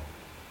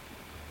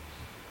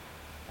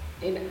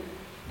in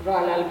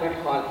Royal Albert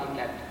Hall in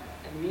London,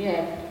 and we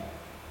had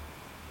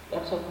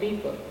lots of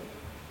people.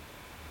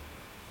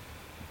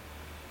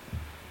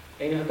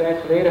 Enige tijd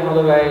geleden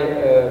hadden wij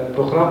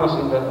programma's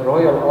in de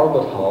Royal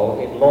Albert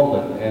Hall in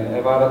Londen en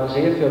er waren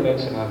zeer veel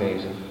mensen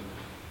aanwezig.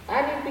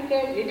 And it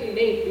became a little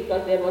late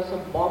because there was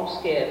some bomb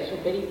scare, so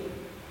very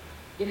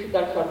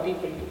difficult for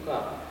people to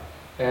come.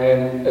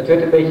 En het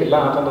werd een beetje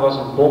laat, want er was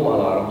een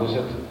bomalarm, dus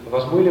het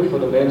was moeilijk voor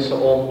de mensen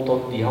om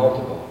tot die hal te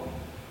komen.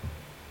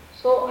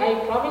 So I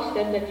promised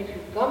them that if you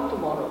come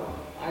tomorrow,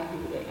 I'll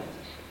give you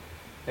realization.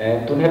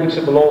 En toen heb ik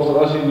ze beloofd dat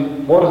als u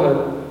morgen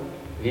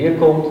weer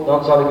komt,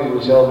 dan zal ik u uw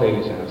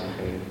zelfrealisatie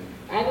geven.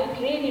 And it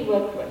really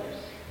worked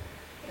wonders.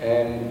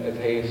 En het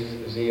heeft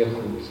zeer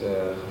goed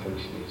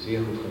gefunctioneerd, zeer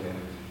goed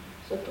gewerkt.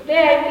 So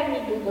today I think we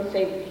do the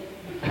same thing.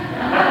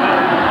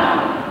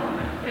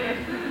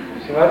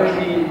 Shri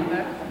Mataji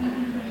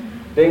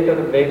denkt dat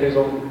het beter is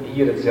om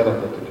hier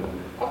hetzelfde te doen.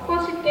 Of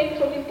course, it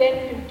takes only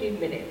 10-15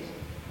 minutes.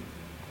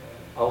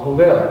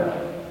 Alhoewel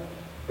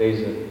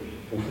deze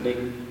oefening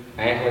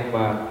eigenlijk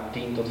maar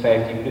 10 tot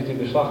 15 minuten in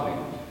beslag neemt.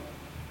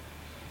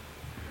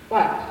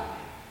 But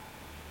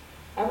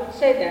I would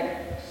say that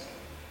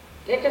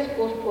let us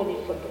postpone it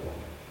for tomorrow.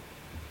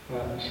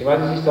 Maar Shri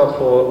Mataji stelt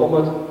voor om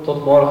het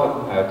tot morgen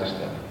uit te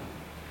stellen.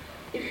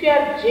 If you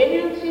are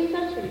genuine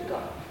seekers, will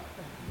come.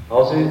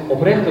 Als u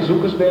oprechte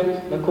zoekers bent,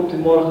 dan komt u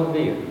morgen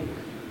weer.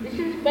 This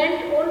is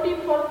meant only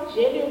for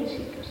genuine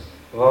seekers.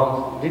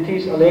 Want dit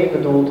is alleen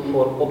bedoeld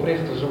voor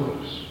oprechte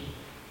zoekers.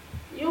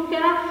 You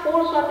cannot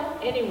force on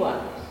anyone.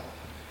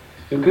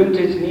 U kunt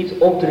dit niet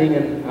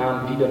opdringen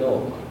aan wie dan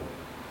ook.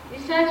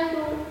 This has to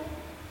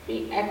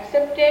be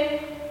accepted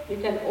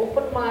with an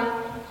open mind.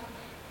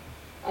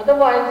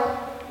 Otherwise,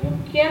 you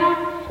cannot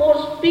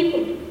force people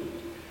to do it.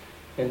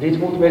 En dit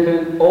moet met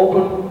een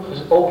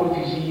open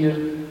vizier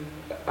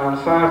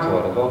aanvaard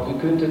worden, want u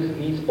kunt het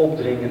niet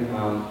opdringen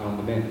aan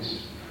de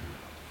mens.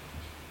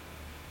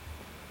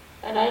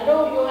 And I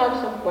know you have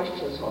some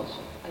questions also.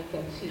 I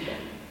can see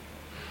that.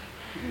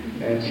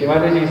 En Shri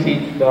Mataji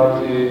ziet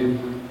dat u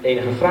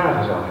enige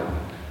vragen zou hebben.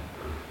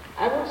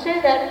 I would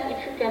say that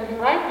if you can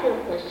write your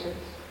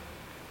questions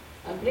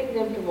and bring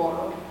them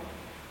tomorrow,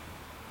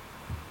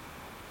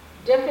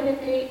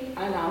 definitely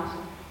I'll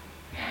answer.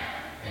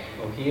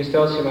 Ook hier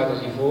stelt Shri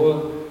Mataji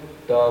voor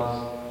dat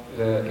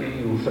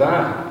u uw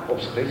vragen op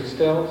schrift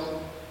stelt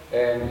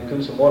en u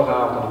kunt ze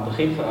morgenavond aan het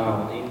begin van de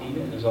avond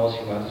indienen en dan zal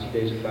Shri Mataji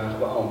deze vragen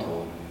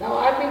beantwoorden. Now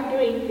I've been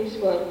doing this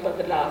work for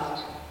the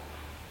last,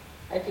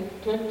 I think,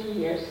 20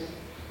 years.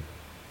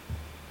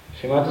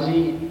 Shri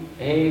Mataji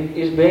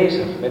is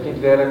bezig met dit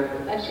werk.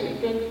 Actually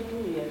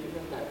 22 years,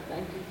 because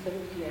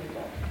 1970 I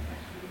started.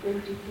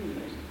 22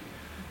 years.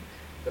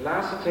 De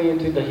laatste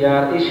 22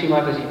 jaar is Shri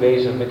Mataji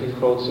bezig met dit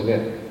grootste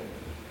werk.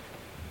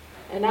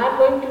 And I'm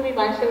going to be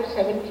myself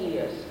 70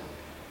 years.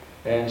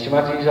 En Shri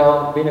Mataji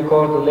zal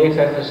binnenkort de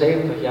leeftijd van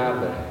 70 jaar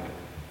bereiken.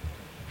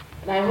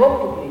 And I hope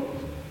to bring it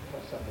for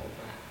some more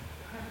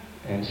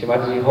time. En Shri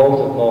Mataji hoopt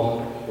het nog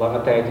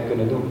lange tijd te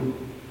kunnen doen.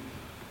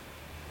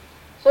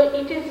 So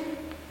it is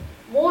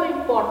more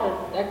important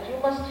that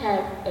you must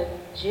have a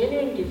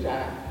genuine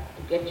desire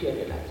to get your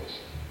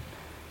realization.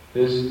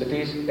 Dus het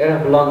is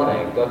erg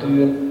belangrijk dat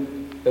u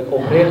een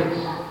oprecht,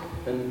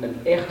 een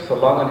echt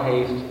verlangen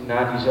heeft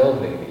naar die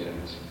zelfrealisatie.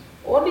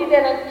 Only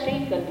there are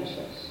 3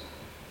 conditions.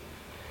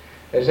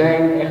 Er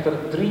zijn echter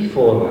 3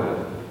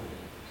 voorwaarden.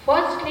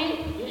 Firstly,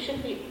 you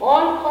should be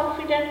all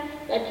confident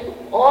that you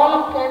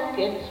all can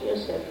get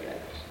yourself right.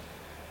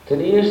 Ten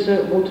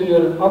eerste moet u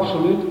er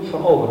absoluut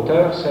van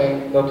overtuigd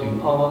zijn dat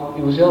u allen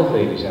uw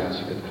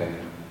zelfrealisatie kunt krijgen.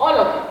 All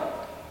of you.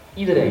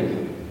 Iedereen van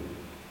u.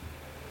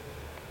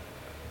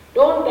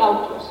 Don't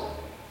doubt yourself.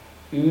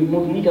 U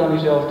moet niet aan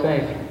uzelf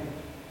twijfelen.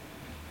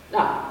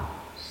 Now,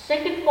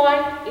 second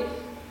point is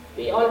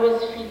we always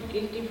feel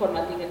guilty for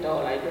nothing at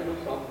all. I don't know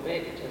from where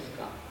it has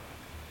come.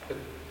 Het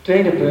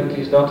tweede punt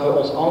is dat we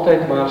ons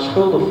altijd maar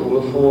schuldig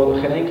voelen voor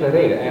geen enkele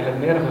reden.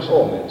 Eigenlijk nergens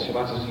om. En Shri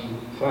Mataji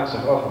vraagt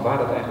zich af waar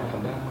dat eigenlijk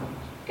vandaan komt.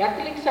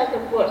 Catholics are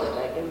the worst.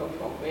 I don't know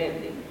from where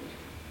they.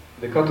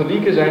 De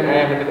katholieken zijn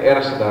eigenlijk het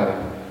ergste daarin.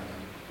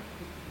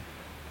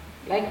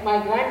 Like my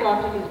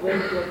granddaughter is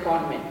going to a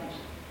convent.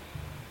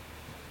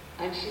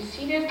 And she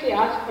seriously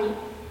asked me,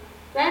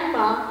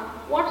 Grandma,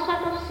 what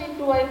sort of sin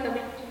do I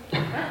commit?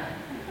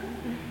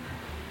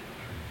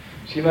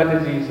 Shri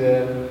Mataji's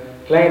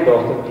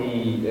kleindochter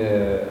die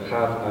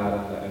gaat naar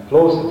een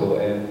klooster toe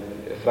en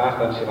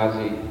vraagt aan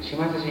Shri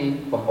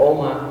Mataji of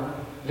oma,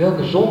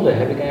 welke zonde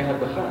heb ik eigenlijk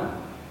begaan?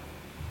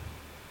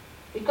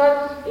 Because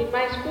in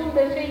my school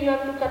they say you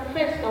have to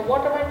confess. Now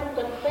what am I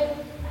to confess?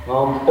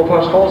 Want op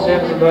haar school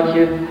zeggen ze dat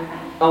je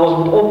alles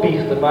moet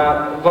opbiechten,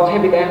 maar wat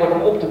heb ik eigenlijk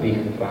om op te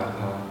biechten, vraagt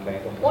haar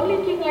kleindochter. Only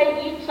thing I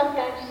eat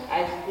sometimes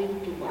ice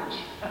cream too much.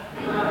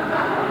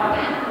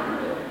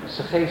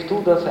 Ze geeft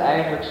toe dat ze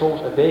eigenlijk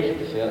soms een beetje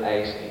te veel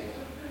ijs eet.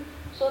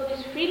 So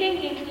this feeling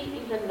guilty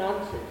is a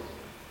nonsense.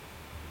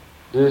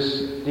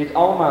 Dus dit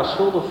allemaal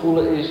schuldig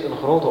voelen is een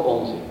grote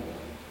onzin.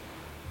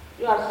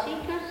 You are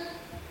seekers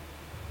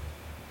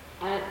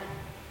and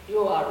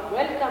you are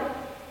welcome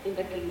in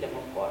the kingdom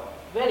of God.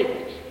 Very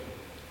much.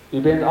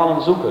 U bent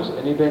allen zoekers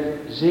en u bent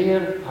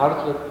zeer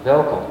hartelijk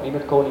welkom in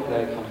het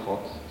koninkrijk van God.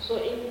 So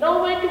in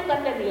no way to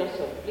condemn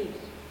yourself, please.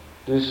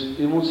 Dus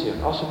u moet zich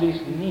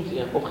alsjeblieft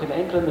niet op geen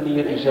enkele manier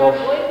If you uzelf.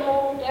 are going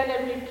home, tell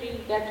every tree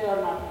that you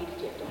are not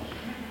guilty at all.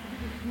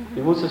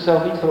 U moet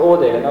zichzelf niet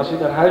veroordelen. En als u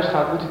naar huis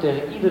gaat, moet u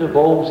tegen iedere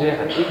boom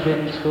zeggen: ik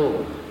ben niet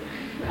schuldig.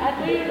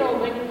 And do you know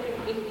when you feel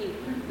guilty,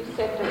 this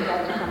sentence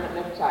comes on the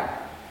left side.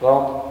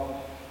 Want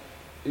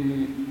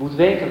u moet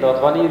weten dat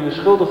wanneer u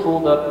schuldig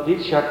voelt, dat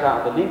dit chakra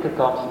aan de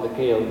linkerkant van de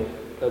keel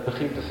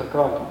begint te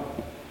verkrampen.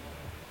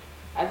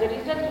 As a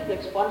result, you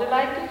get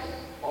spondylitis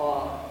or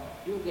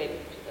you get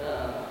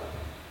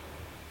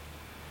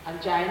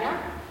angina.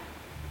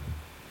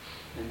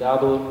 En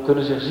daardoor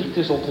kunnen zich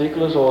ziektes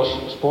ontwikkelen zoals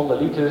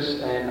spondylitis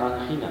en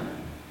angina.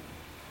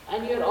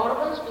 And your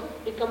organs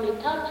become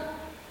lethargic.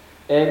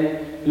 En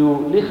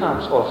uw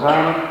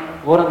lichaamsorganen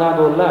worden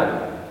daardoor lui.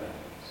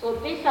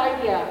 So this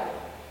idea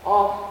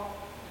of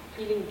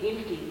feeling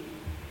guilty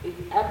is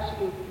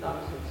absolute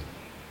nonsense.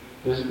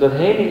 Dus dat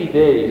hele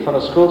idee van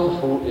het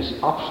schuldgevoel is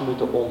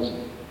absolute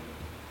onzin.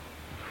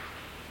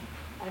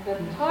 And the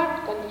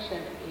third condition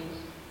is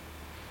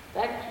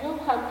that you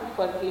have to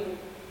forgive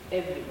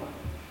everyone.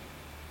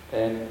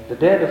 En de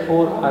derde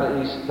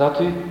voorwaarde is dat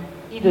u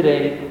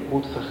iedereen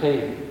moet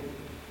vergeven.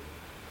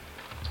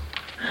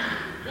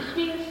 This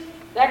means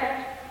that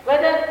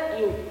whether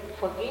you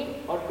forgive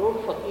or don't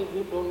forgive,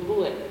 you don't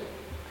do it.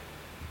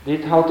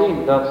 Dit houdt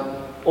in dat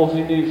of u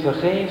nu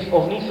vergeeft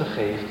of niet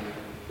vergeeft,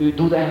 u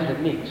doet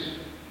eigenlijk niks.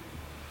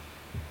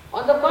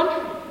 On the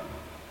contrary,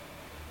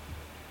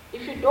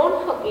 if you don't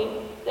forgive,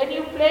 then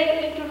you play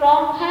into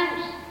wrong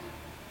hands.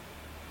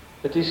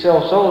 Het is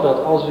zelfs zo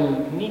dat als u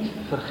niet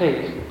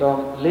vergeeft,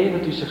 dan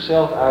levert u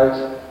zichzelf uit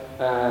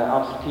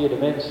aan verkeerde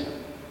mensen.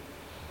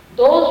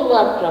 Those who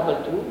have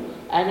troubled you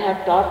and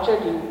have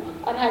tortured you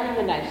are having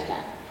a nice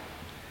time.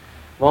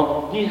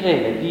 Want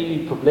diegenen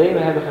die u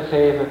problemen hebben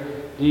gegeven,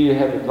 die u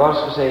hebben dwars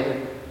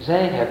gezeten,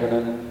 zij hebben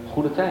een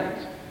goede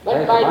tijd.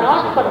 But by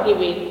not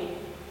forgiving,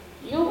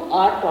 you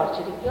are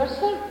torturing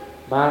yourself.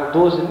 Maar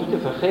door ze niet te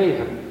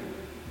vergeven,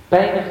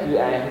 pijnigt u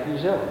eigenlijk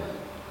uzelf.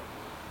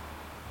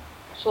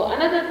 So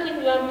another thing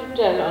you have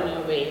to tell on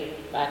your way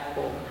back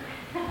home.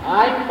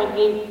 I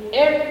forgive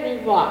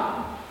everyone.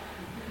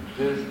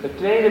 Dus het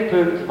tweede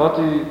punt wat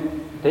u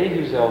tegen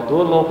uzelf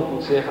doorlopend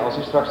moet zeggen als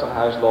u straks naar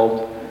huis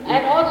loopt.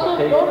 And also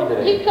vergeef don't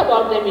iedereen. think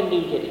about them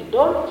individually.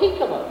 Don't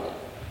think about them.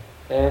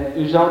 En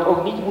u zou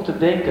ook niet moeten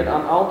denken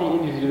aan al die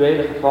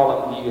individuele gevallen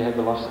die u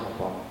hebben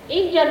lastiggevallen.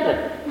 In general,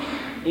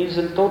 In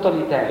zijn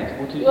totaliteit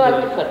moet u you have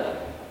to iedereen,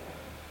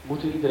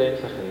 forgive. iedereen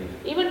vergeven.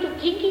 Even to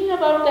thinking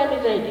about them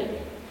is ideal.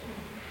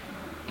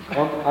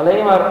 Want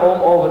alleen maar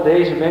om over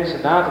deze mensen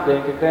na te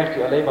denken, krijgt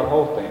u alleen maar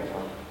hoofdpijn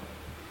van.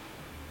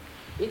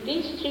 With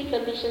these three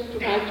conditions,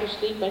 tonight you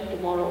sleep and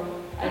tomorrow,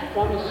 I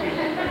promise you,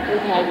 you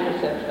have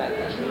yourself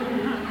realization.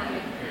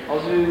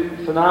 Als u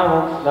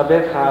vanavond naar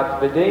bed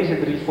gaat met deze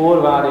drie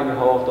voorwaarden in uw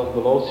hoofd, dan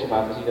belooft Shri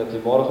Mataji dat u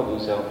morgen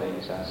uzelf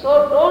realisatie.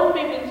 So don't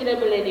be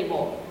miserable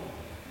anymore.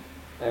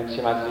 En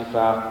Shri Mataji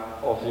vraagt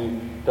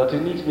dat u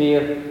niet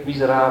meer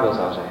miserabel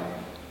zou zijn.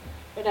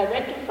 When I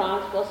went to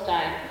France first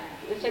time,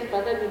 they said,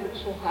 "Mother, you look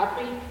so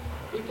happy.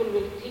 People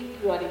will think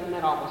you are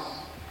ignoramus."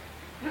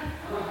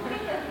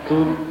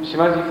 Toen Shri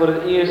Mataji voor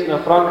het eerst naar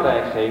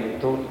Frankrijk ging,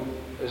 toen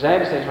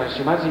zeiden steeds maar,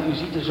 Shri Mataji, u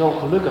ziet er zo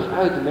gelukkig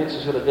uit. De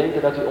mensen zullen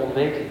denken dat u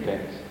onwetend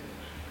bent.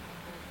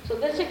 So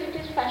they said it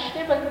is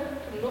fashionable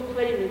to look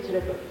very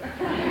miserable.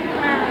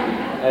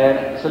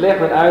 En ze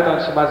legden het uit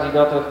aan Shri Mataji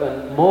dat het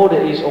een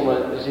mode is om er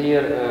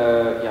zeer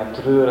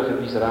treurig en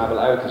miserabel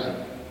uit te zien.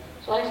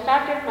 So I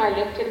started my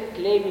lecture with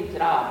Les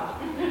Miserables.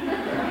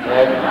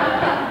 En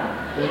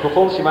dus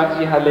begon Shri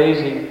Mataji haar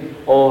lezing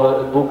over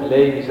het boek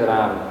Les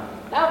Miserables.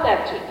 Now that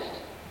changed.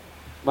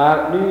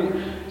 Maar nu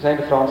zijn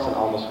de Fransen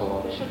anders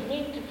geworden. You should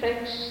meet the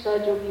French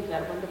Sahaja Yogis,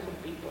 are wonderful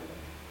people.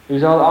 U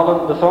zou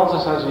allen de Franse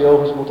Sahaja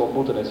Yogas moeten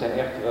ontmoeten. Het zijn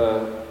echt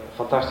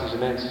fantastische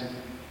mensen.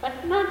 But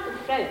not the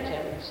French, I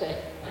would say.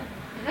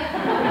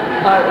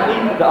 Maar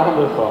niet de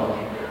andere Fransen.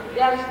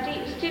 They are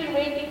still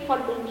waiting for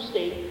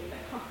doomsday.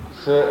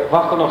 Ze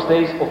wachten nog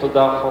steeds op de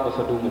dag van de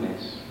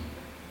verdoemenis.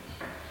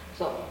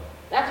 So,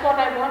 that's what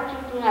I want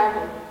you to have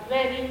a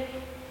very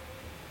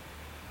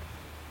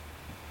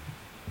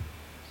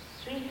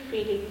sweet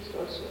feelings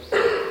towards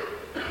yourself.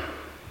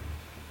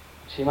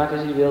 Shri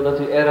Mataji wil dat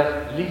u erg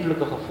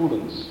lieflijke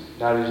gevoelens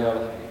naar uzelf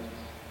heeft.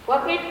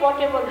 Forget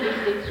whatever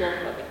mistakes you have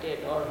committed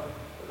or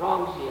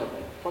wrongs you have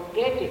done.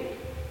 Forget it.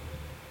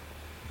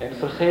 En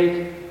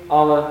vergeet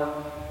alle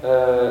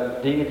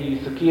dingen die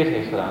u verkeerd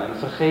heeft gedaan. En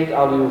vergeet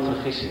al uw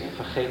vergissingen.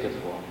 Vergeet het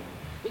gewoon.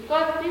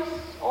 Because this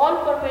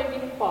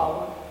all-pervading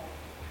power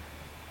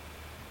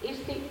is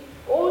the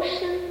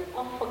ocean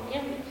of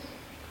forgiveness.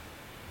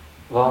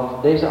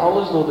 Want deze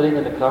alles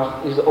doordringende kracht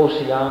is de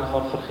oceaan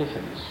van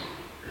vergiffenis.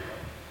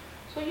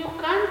 So you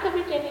can't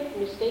commit any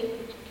mistake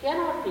which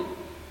cannot be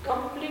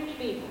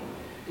completely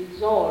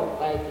dissolved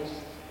by this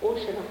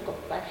ocean of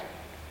compassion.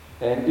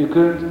 En u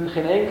kunt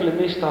geen enkele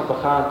misstap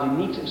begaan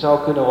die niet zou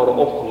kunnen worden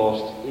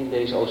opgelost in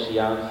deze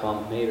oceaan van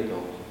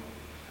mededogen.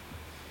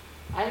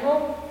 I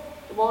hope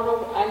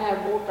tomorrow I'll have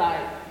more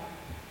time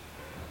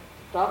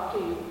to talk to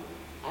you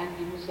and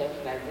give you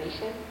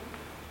self-realization.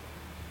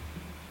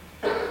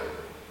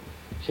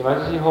 Shri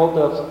Mataji hoopt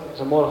dat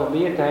ze morgen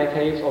meer tijd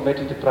heeft om met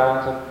u te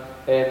praten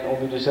en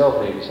om u de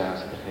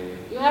zelfrealisatie te geven.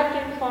 You have to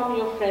inform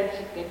your friends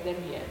and get them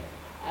here.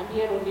 I'm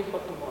here only for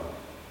tomorrow.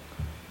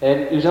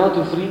 En u zou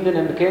uw vrienden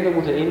en bekenden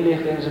moeten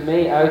inlichten en ze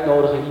mee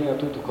uitnodigen hier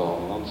naartoe te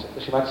komen. Want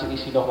Shri Mataji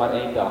is hier nog maar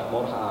 1 dag,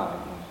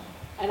 morgenavond.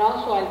 And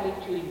also I'll meet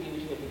you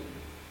individually.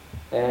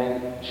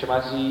 En Shri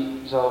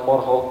Mataji zal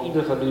morgen ook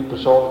ieder van u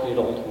persoonlijk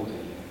willen ontmoeten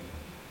hier.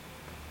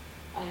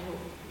 I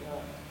hope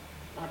you're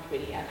not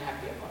very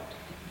unhappy about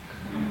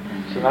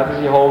it. Shri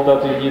Mataji hoopt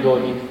dat u hierdoor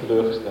niet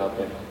teleurgesteld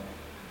bent.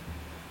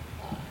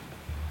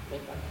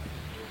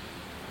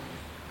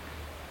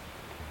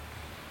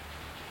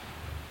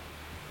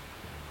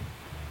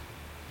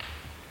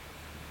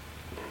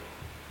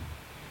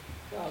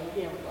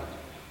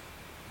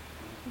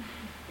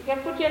 You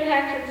can put your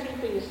hands and see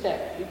for yourself.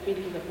 You feel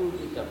the cool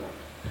breeze or not.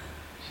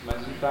 Maar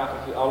ze vraagt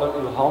of u alle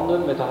uw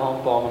handen met de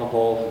handpalmen naar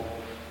boven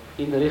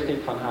in de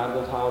richting van haar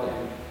wilt houden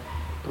en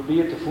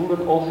probeer te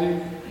voelen of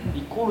u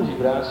die koele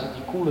vibratie,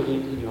 die koele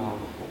wind in uw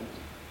handen voelt.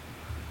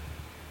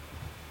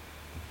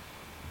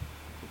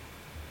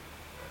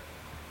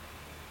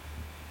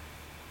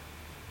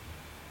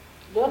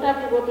 You don't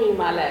have to go to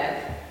Himalayas.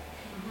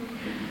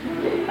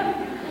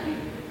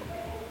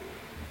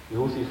 Je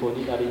hoeft hiervoor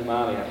niet naar de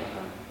Himalaya te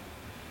gaan.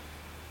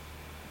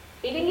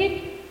 Feeling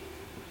it?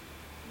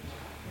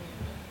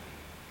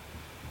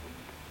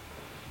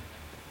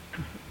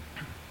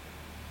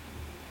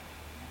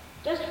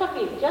 Just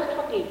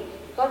forgive,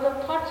 because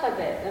the thoughts are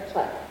there, that's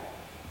why.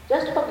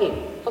 Just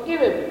forgive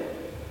him.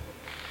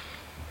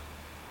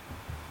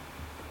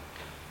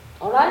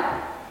 Alright?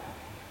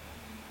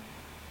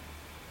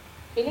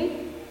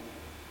 Feeling?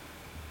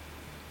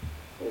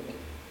 Good.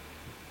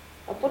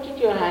 Now put it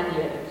your hand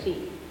here and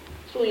see.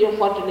 Through your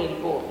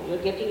fontanel bone,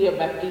 you're getting your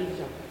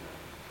baptism.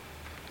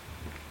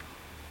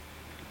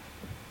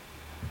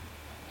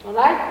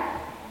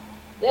 Alright?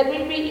 There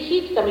will be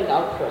heat coming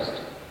out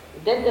first,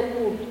 then the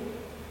cool.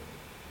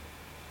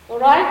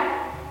 Alright?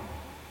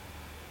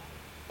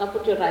 Now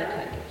put your right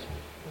hand here.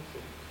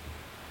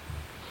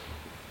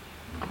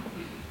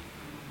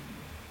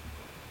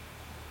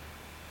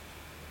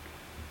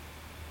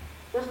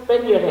 Just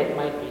bend your head,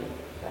 might be.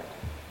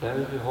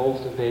 Buig uw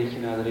hoofd een beetje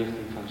naar de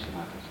richting van Shri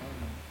Mataji.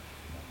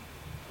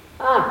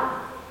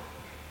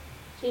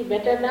 See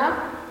better now?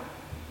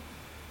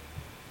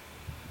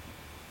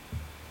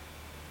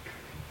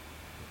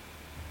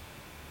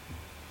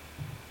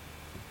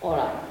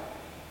 Alright.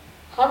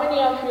 How many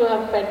of you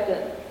have felt the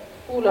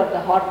cool or the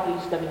hot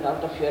breeze coming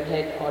out of your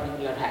head or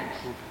in your hands?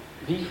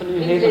 Wie van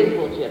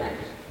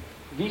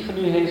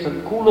u heeft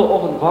een koele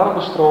of een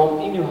warme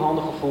stroom in uw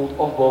handen gevoeld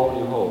of boven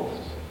uw hoofd?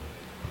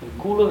 Een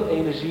koele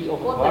energie of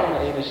een warme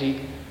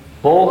energie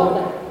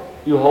boven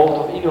uw hoofd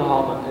of in uw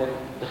handen. En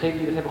degenen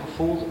die dat hebben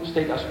gevoeld,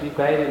 steek alsjeblieft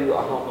beide uw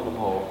handen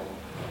omhoog.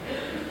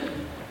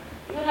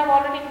 You have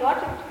already got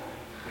it.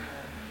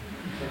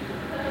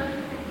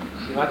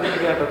 Maar het is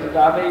gezegd dat u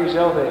daarmee uw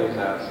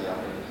zelfrealisatie aan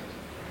heeft.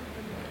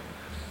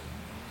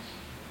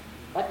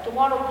 But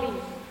tomorrow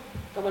please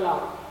come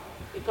along,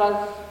 because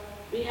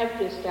we have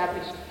to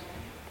establish it.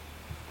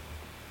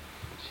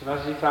 Maar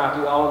ze vraagt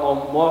u allen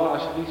om morgen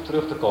alsjeblieft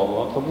terug te komen,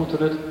 want we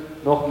moeten het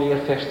nog meer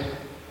vestigen.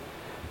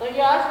 Now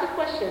you ask the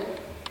question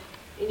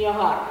in your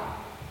heart.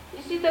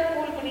 Is it the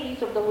cool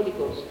breeze of the Holy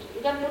Ghost?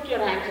 You can put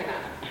your hands in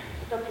it.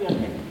 Put up your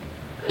head.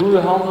 Doe uw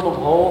handen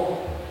omhoog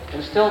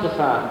en stel de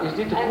vraag, is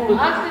dit de koele...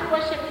 Ask the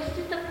question, is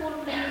this the cool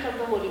breeze of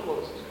the Holy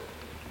Ghost?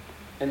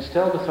 En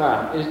stel de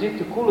vraag, is dit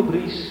de koele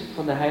bries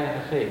van de Heilige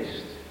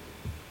Geest?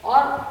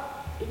 Or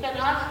you can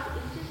ask,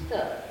 is this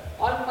the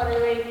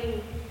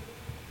all-pervading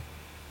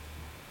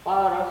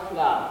power of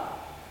love,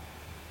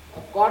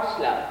 of God's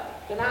love?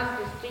 You can ask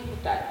these 3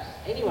 types,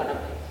 any one of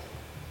these.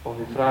 Of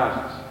u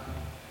vraagt,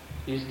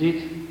 is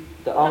dit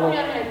de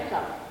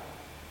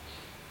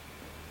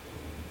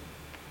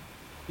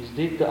Is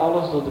dit de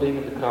alles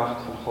doordringende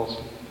kracht van Gods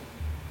liefde?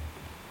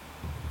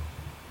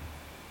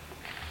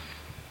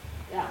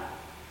 Yeah.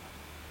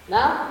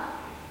 Now?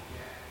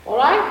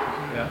 Alright?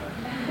 Yeah.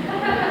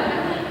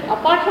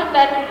 Apart from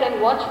that, you can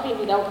watch me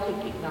without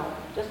thinking now.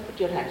 Just put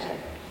your hands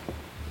like this.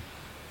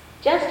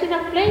 Just in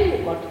a plane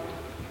you got it.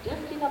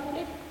 Just in a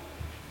plane.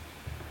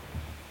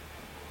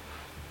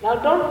 Now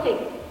don't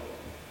think.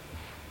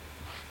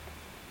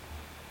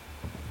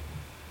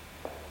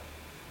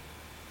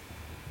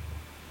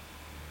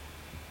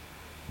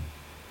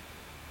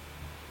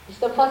 It's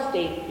the first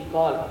stage we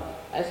call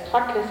as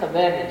thoughtless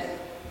awareness,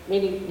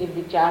 meaning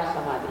Nirvichar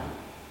Samadhi.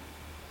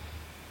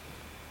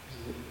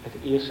 Het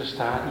eerste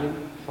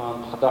stadium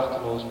van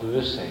gedachteloos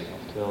bewustzijn,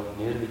 oftewel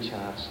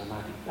Nirvichar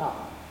Samadhi. Now,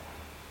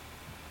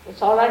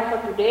 it's all right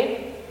for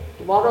today.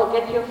 Tomorrow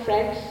get your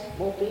friends,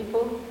 more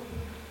people,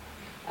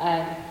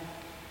 and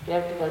you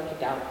have to work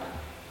it out.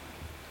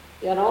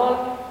 You are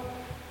all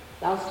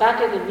now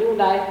started a new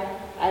life.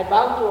 I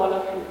bow to all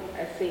of you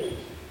as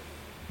saints.